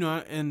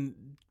 and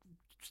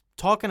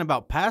talking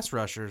about pass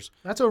rushers.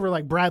 That's over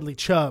like Bradley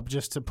Chubb,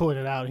 just to put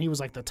it out. He was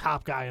like the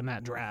top guy in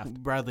that draft.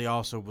 Bradley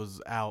also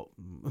was out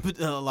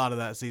a lot of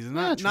that season.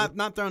 Not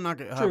throwing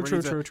knock at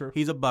Hubbard. True.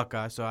 He's a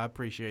Buckeye, so I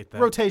appreciate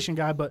that. Rotation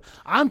guy, but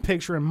I'm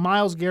picturing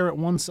Myles Garrett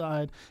one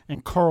side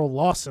and Carl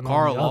Lawson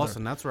on the other.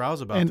 That's where I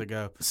was about to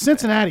go.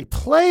 Cincinnati,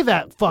 play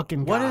that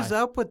fucking guy. What is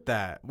up with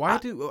that?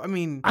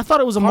 I thought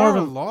it was a Carl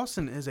Marvin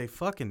Lawson is a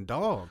fucking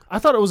dog. I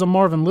thought it was a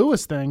Marvin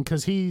Lewis thing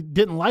because he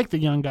didn't like the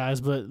young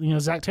guys, but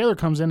Zach Taylor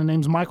comes in and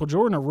names Michael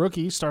Jordan a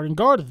rookie starting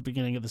guard at the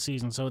beginning of the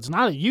season, so it's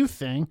not a youth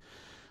thing.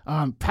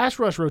 Pass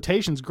rush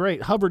rotation's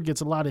great. Hubbard gets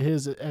a lot of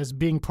his as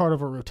being part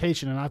of a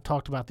rotation, and I've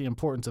talked about the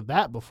importance of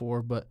that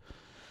before, but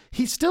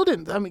he still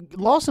didn't.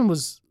 Lawson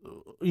was,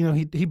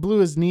 he blew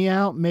his knee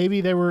out.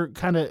 Maybe they were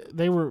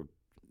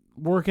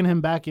working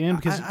him back in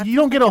because you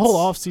don't get a whole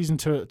offseason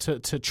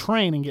to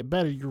train and get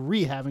better. You're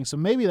rehabbing, so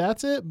maybe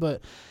that's it,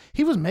 but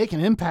he was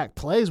making impact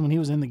plays when he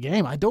was in the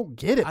game. I don't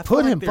get it.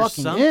 Put him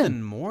fucking in. There's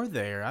something more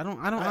there. I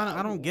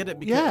don't get it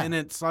because and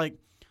it's like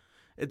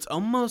it's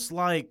almost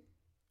like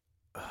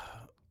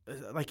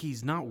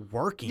he's not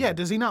working. Yeah,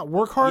 does he not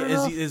work hard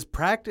enough?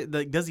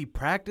 Does he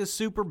practice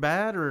super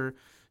bad or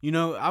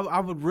I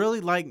would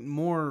really like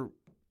more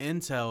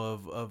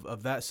intel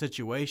of that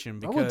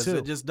situation because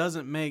it just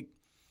doesn't make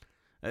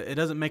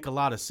a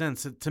lot of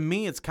sense. To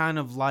me, it's kind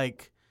of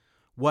like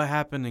what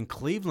happened in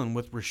Cleveland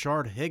with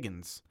Rashard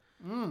Higgins.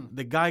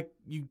 The guy,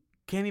 you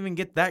can't even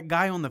get that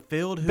guy on the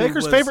field.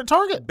 Baker's favorite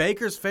target.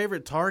 Baker's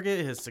favorite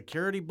target, his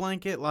security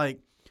blanket.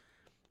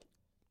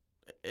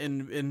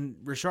 And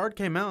Rashard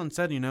came out and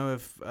said,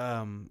 if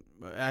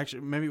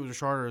actually maybe it was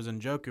Rashard or it was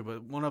Njoku,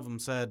 but one of them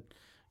said,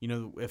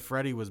 if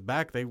Freddie was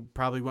back, they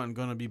probably wasn't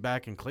going to be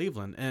back in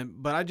Cleveland.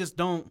 But I just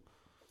don't.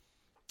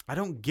 I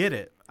don't get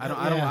it.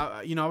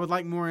 I would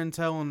like more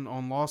intel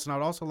on Lawson. I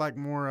would also like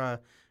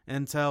more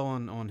intel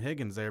on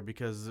Higgins there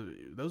because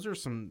those are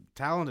some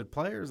talented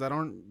players that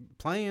aren't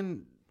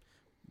playing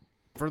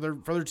for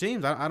their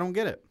teams. I don't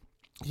get it.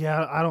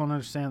 Yeah, I don't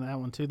understand that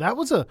one too. That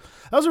was a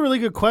really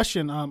good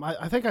question.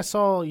 I think I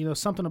saw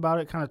something about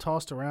it kind of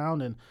tossed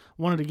around and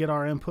wanted to get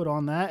our input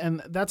on that.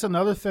 And that's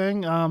another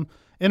thing.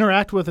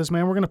 Interact with us,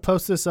 man. We're going to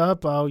post this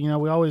up. We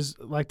always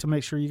like to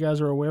make sure you guys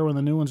are aware when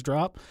the new ones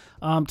drop.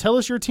 Tell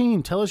us your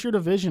team. Tell us your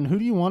division. Who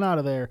do you want out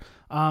of there?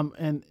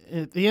 And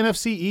the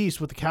NFC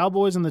East with the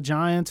Cowboys and the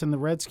Giants and the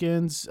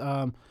Redskins.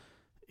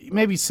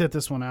 Maybe sit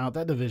this one out.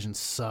 That division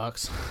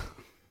sucks.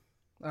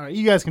 All right,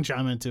 you guys can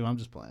chime in too. I'm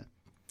just playing.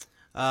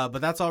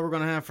 But that's all we're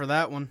going to have for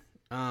that one.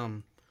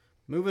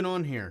 Moving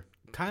on here.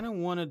 Kind of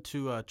wanted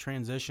to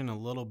transition a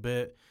little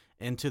bit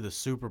into the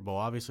Super Bowl.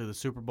 Obviously, the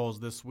Super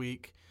Bowl's this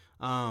week.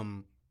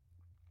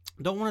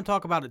 Don't want to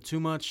talk about it too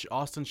much.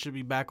 Austin should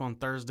be back on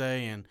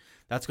Thursday, and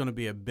that's going to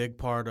be a big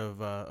part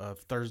of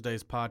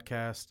Thursday's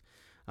podcast.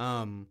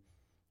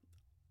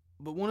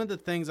 But one of the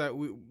things that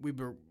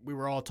we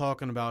were all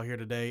talking about here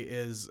today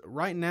is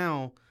right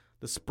now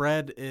the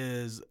spread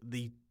is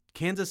the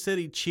Kansas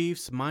City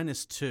Chiefs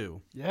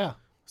 -2. Yeah,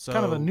 so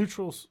kind of a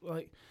neutral.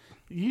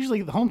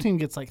 Usually the home team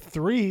gets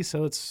 3,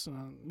 so it's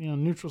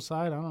neutral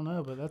side. I don't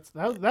know, but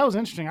that was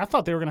interesting. I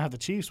thought they were going to have the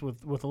Chiefs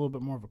with a little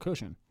bit more of a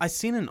cushion. I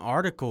seen an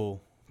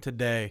article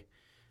today,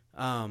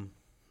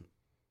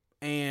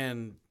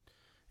 and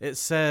it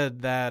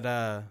said that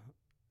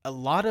a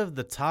lot of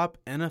the top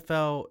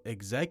NFL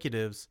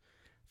executives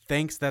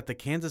thinks that the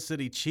Kansas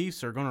City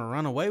Chiefs are going to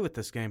run away with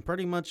this game.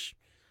 Pretty much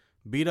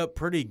beat up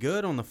pretty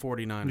good on the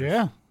 49ers.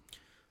 Yeah.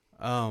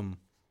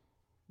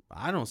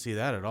 I don't see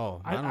that at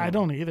all. I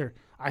don't either.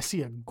 I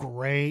see a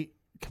great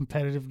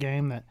competitive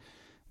game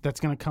that's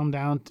going to come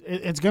down.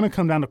 It's going to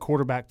come down to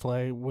quarterback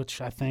play,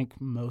 which I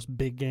think most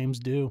big games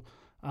do.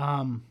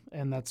 And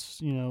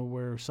that's,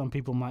 where some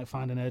people might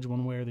find an edge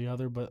one way or the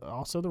other, but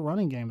also the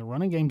running game. The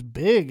running game's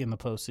big in the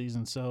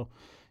postseason, so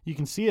you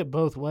can see it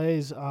both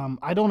ways.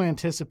 I don't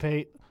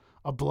anticipate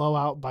a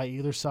blowout by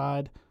either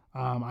side.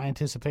 I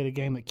anticipate a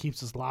game that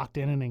keeps us locked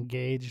in and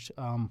engaged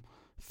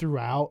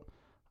throughout.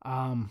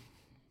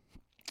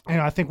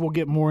 I think we'll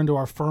get more into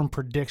our firm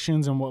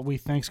predictions and what we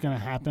think is going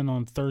to happen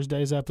on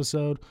Thursday's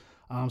episode.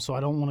 So I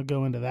don't want to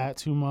go into that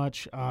too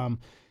much.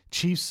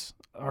 Chiefs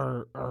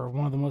are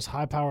one of the most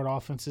high-powered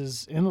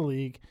offenses in the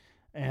league,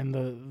 and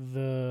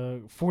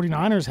the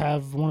 49ers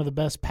have one of the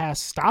best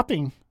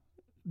pass-stopping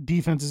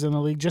defenses in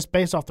the league just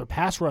based off their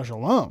pass rush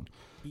alone.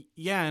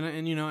 Yeah,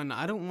 and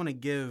I don't want to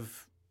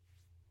give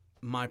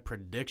my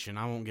prediction.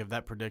 I won't give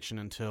that prediction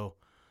until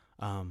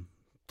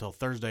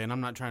Thursday, and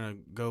I'm not trying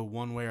to go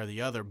one way or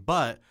the other,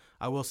 but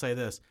I will say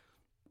this.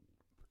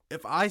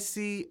 If I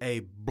see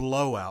a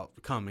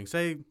blowout coming,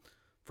 say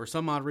for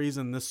some odd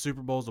reason this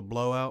Super Bowl is a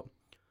blowout,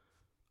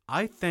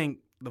 I think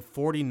the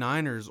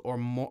 49ers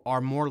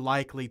are more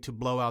likely to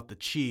blow out the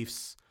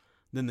Chiefs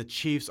than the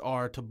Chiefs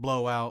are to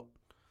blow out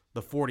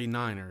the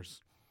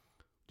 49ers.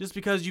 Just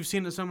because you've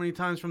seen it so many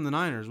times from the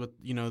Niners with,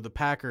 the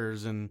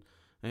Packers and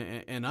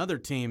other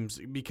teams,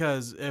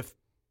 because if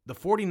the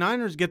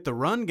 49ers get the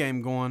run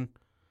game going,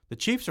 the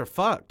Chiefs are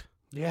fucked.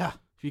 Yeah.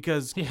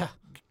 Because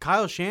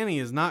Kyle Shanahan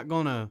is not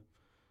going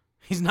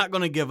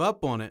to give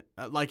up on it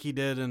like he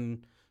did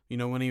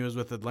when he was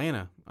with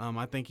Atlanta.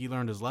 I think he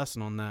learned his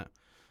lesson on that.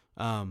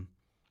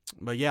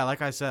 But yeah,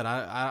 like I said,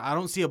 I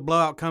don't see a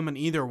blowout coming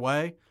either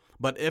way.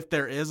 But if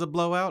there is a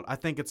blowout, I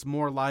think it's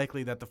more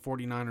likely that the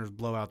 49ers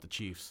blow out the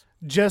Chiefs.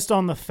 Just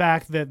on the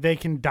fact that they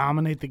can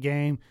dominate the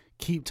game,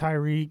 keep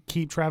Tyreek,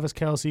 keep Travis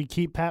Kelce,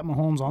 keep Pat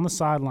Mahomes on the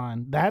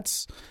sideline.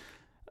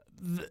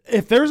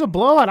 If there's a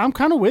blowout, I'm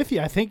kind of with you.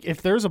 I think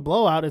if there's a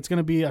blowout, it's going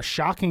to be a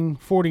shocking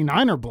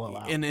 49er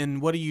blowout.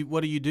 And what do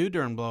you do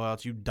during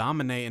blowouts? You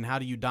dominate, and how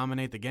do you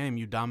dominate the game?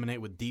 You dominate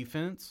with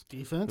defense.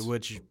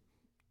 Which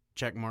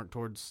check mark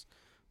towards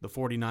the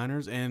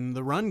 49ers, and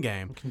the run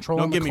game.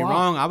 Don't get me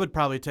wrong, I would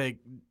probably take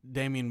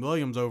Damian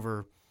Williams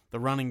over the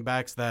running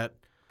backs that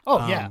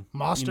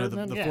Mostert,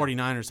 the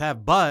 49ers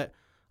have. But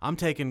I'm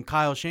taking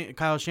Kyle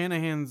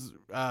Shanahan's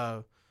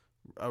a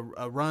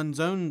run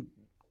zone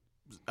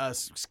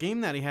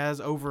scheme that he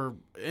has over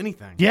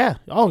anything. Yeah.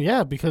 Oh,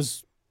 yeah,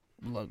 because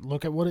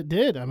look at what it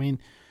did. I mean,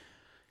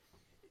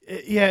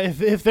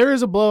 if there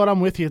is a blowout, I'm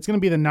with you. It's going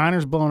to be the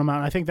Niners blowing them out.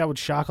 And I think that would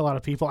shock a lot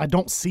of people. I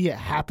don't see it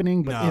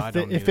happening, but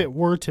if it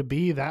were to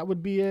be, that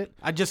would be it.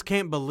 I just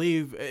can't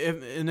believe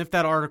if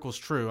that article's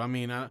true. I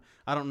mean, I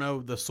don't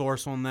know the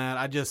source on that.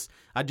 I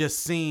just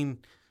seen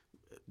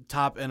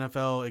top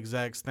NFL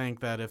execs think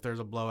that if there's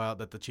a blowout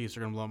that the Chiefs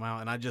are going to blow them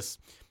out, and I just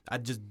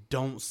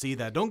don't see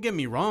that. Don't get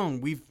me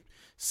wrong. We've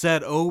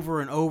said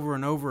over and over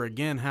and over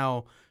again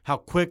how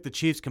quick the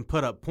Chiefs can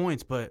put up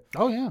points, but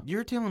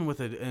you're dealing with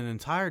an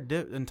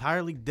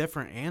entirely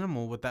different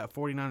animal with that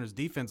 49ers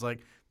defense.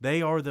 Like,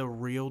 they are the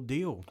real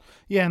deal.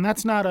 Yeah, and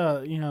that's not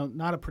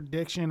a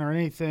prediction or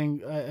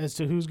anything as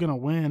to who's going to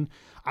win.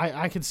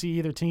 I could see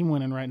either team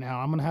winning right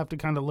now. I'm going to have to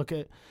kind of look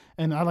at,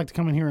 and I'd like to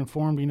come in here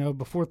informed,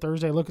 before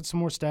Thursday, look at some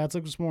more stats,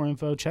 look at some more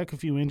info, check a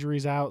few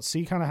injuries out,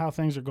 see kind of how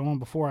things are going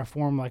before I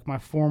form like my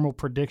formal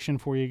prediction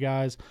for you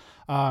guys,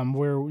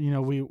 where,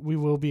 we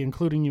will be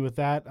including you with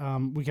that.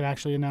 We could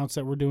actually announce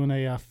that we're doing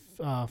a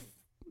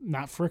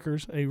not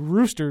Frickers, a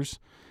Roosters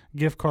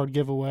gift card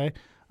giveaway.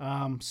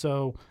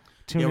 So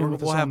tune in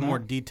with us we'll have on more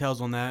that.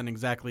 details on that and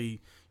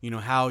exactly,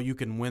 how you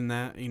can win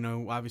that.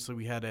 Obviously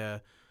we had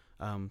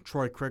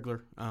Troy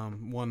Krigler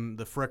won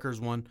the Frickers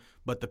one,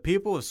 but the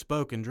people have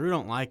spoken. Drew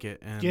don't like it.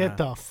 And, Get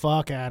the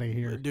fuck out of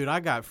here. dude, I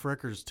got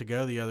Frickers to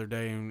go the other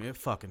day, and it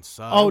fucking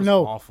sucked. Oh, It was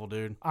no. awful,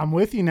 dude. I'm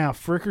with you now.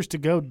 Frickers to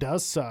go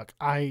does suck.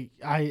 I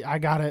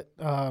got it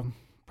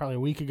probably a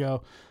week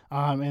ago,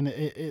 and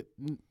it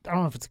I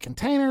don't know if it's the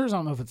containers, I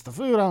don't know if it's the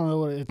food, I don't know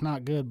what it's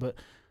not good, but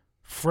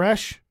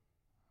fresh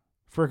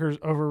Frickers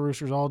over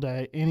Roosters all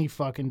day, any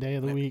fucking day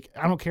of the week.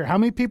 I don't care how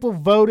many people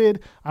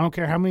voted. I don't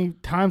care how many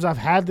times I've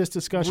had this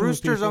discussion.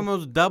 Roosters with people.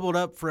 almost doubled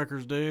up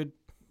Frickers, dude.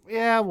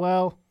 Yeah,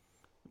 well,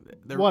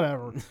 They're-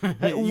 whatever.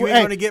 You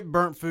ain't gonna get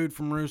burnt food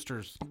from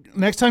Roosters.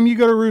 Next time you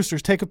go to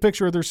Roosters, take a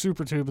picture of their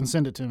super tube and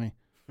send it to me.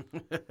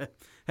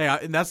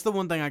 Hey, that's the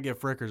one thing I get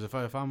Frickers.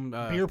 If I'm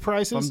Beer if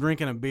prices. I'm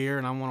drinking a beer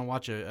and I want to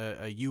watch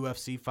a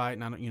UFC fight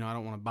and I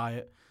don't want to buy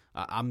it,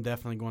 I'm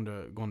definitely going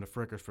to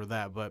Frickers for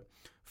that. But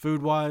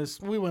food wise,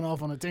 We went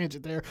off on a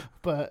tangent there,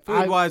 but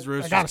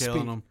Roosters gotta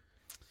killing speak. them.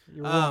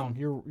 You're wrong.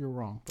 You're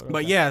wrong.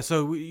 But okay. yeah,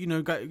 so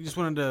just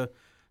wanted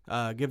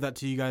to give that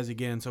to you guys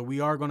again. So we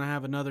are going to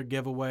have another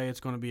giveaway.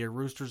 It's going to be a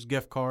Roosters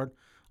gift card.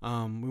 We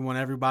want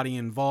everybody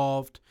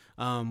involved.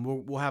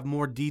 We'll have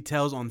more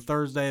details on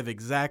Thursday of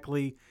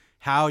exactly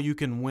how you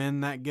can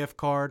win that gift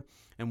card,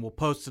 and we'll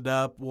post it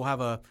up.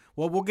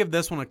 We'll give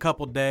this one a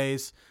couple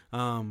days.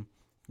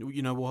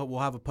 We'll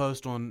have a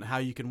post on how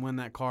you can win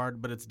that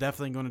card, but it's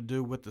definitely going to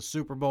do with the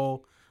Super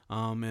Bowl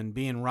and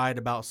being right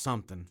about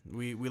something.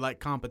 We like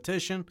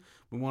competition.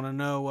 We want to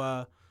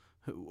know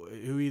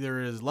who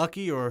either is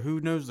lucky or who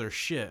knows their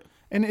shit.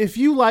 And if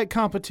you like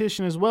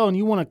competition as well and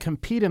you want to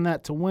compete in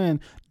that to win,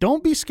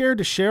 don't be scared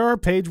to share our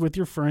page with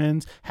your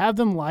friends. Have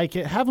them like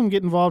it. Have them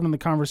get involved in the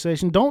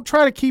conversation. Don't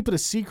try to keep it a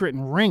secret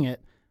and ring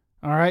it.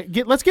 All right,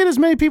 let's get as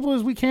many people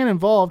as we can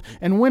involved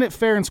and win it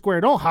fair and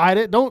square. Don't hide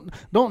it. Don't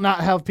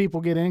not have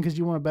people get in because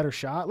you want a better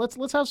shot.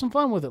 Let's have some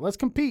fun with it. Let's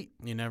compete.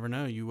 You never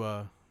know.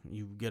 You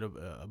get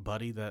a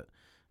buddy that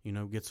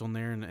gets on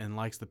there and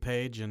likes the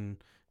page, and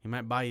he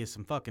might buy you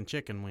some fucking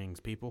chicken wings,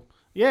 people.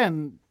 Yeah,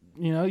 and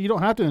you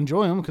don't have to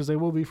enjoy them because they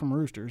will be from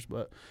Roosters.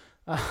 But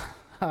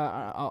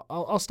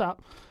I'll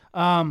stop.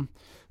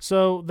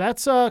 So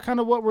that's kind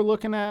of what we're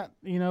looking at,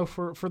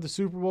 for the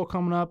Super Bowl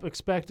coming up.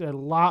 Expect a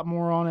lot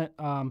more on it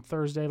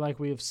Thursday, like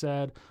we have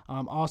said.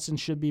 Austin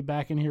should be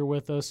back in here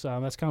with us.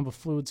 That's kind of a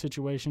fluid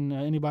situation.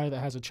 Anybody that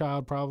has a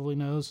child probably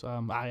knows.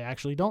 I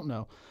actually don't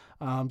know.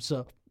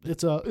 So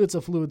it's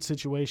a fluid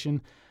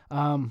situation.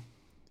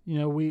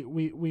 We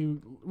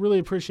really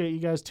appreciate you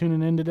guys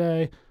tuning in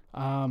today.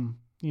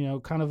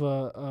 Kind of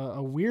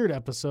a weird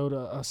episode,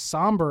 a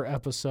somber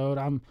episode.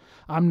 I'm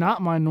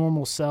not my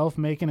normal self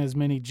making as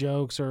many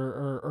jokes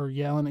or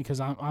yelling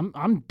because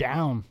I'm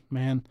down,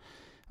 man.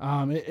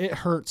 It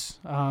hurts.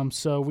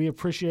 So we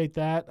appreciate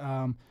that.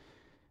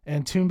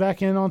 And tune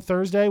back in on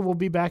Thursday. We'll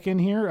be back in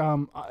here.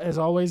 As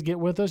always, get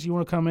with us. You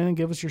want to come in and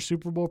give us your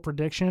Super Bowl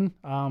prediction?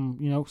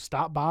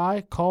 Stop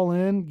by, call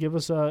in, give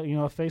us a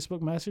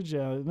Facebook message.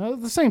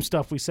 The same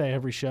stuff we say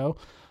every show.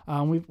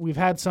 We've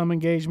had some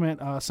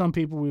engagement. Some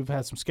people we've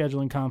had some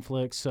scheduling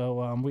conflicts.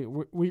 So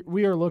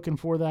we are looking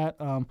for that.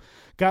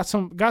 Got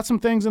some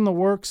things in the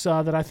works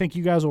that I think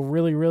you guys will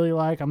really, really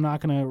like. I'm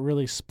not going to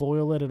really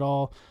spoil it at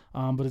all.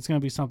 But it's going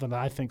to be something that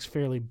I think is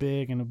fairly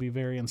big and it'll be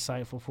very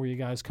insightful for you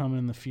guys coming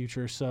in the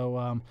future.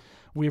 So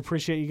we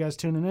appreciate you guys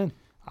tuning in.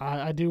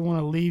 I do want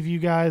to leave you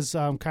guys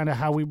kind of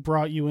how we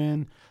brought you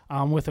in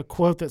with a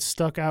quote that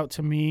stuck out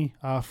to me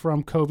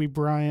from Kobe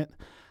Bryant.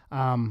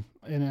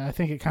 And I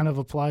think it kind of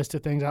applies to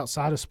things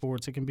outside of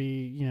sports. It can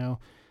be,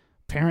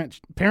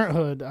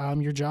 parenthood,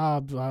 your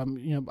job,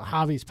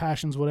 hobbies,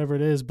 passions, whatever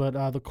it is.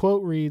 But the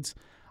quote reads,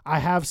 "I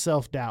have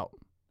self-doubt.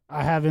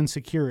 I have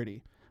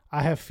insecurity.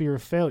 I have fear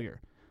of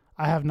failure.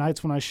 I have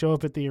nights when I show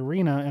up at the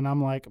arena and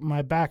I'm like,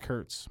 my back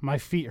hurts, my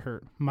feet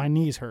hurt, my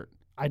knees hurt.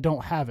 I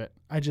don't have it.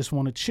 I just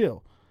want to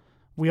chill."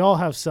 We all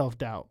have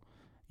self-doubt.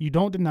 You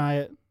don't deny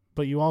it,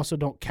 but you also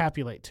don't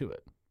capitulate to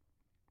it.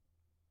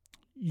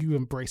 You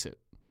embrace it.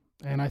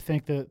 And I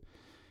think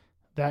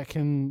that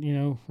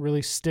can,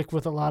 really stick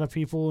with a lot of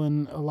people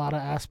in a lot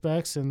of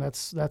aspects. And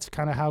that's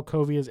kind of how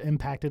Kobe has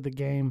impacted the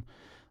game,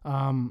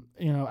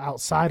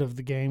 outside of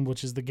the game,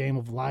 which is the game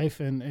of life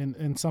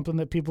and something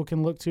that people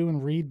can look to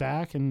and read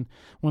back and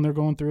when they're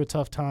going through a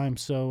tough time.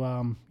 So,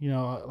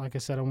 like I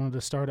said, I wanted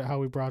to start at how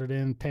we brought it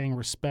in, paying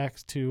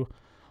respect to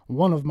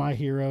one of my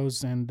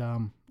heroes,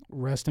 and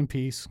rest in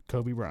peace,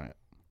 Kobe Bryant.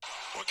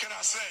 What can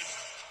I say?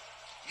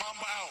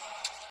 Mamba out.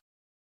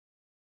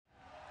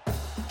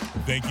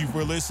 Thank you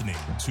for listening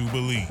to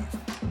Believe.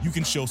 You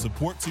can show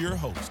support to your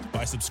host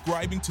by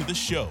subscribing to the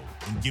show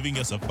and giving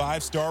us a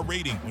 5-star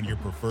rating on your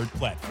preferred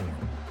platform.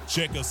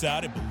 Check us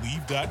out at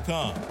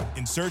Believe.com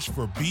and search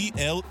for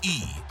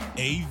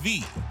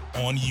BLEAV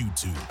on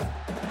YouTube.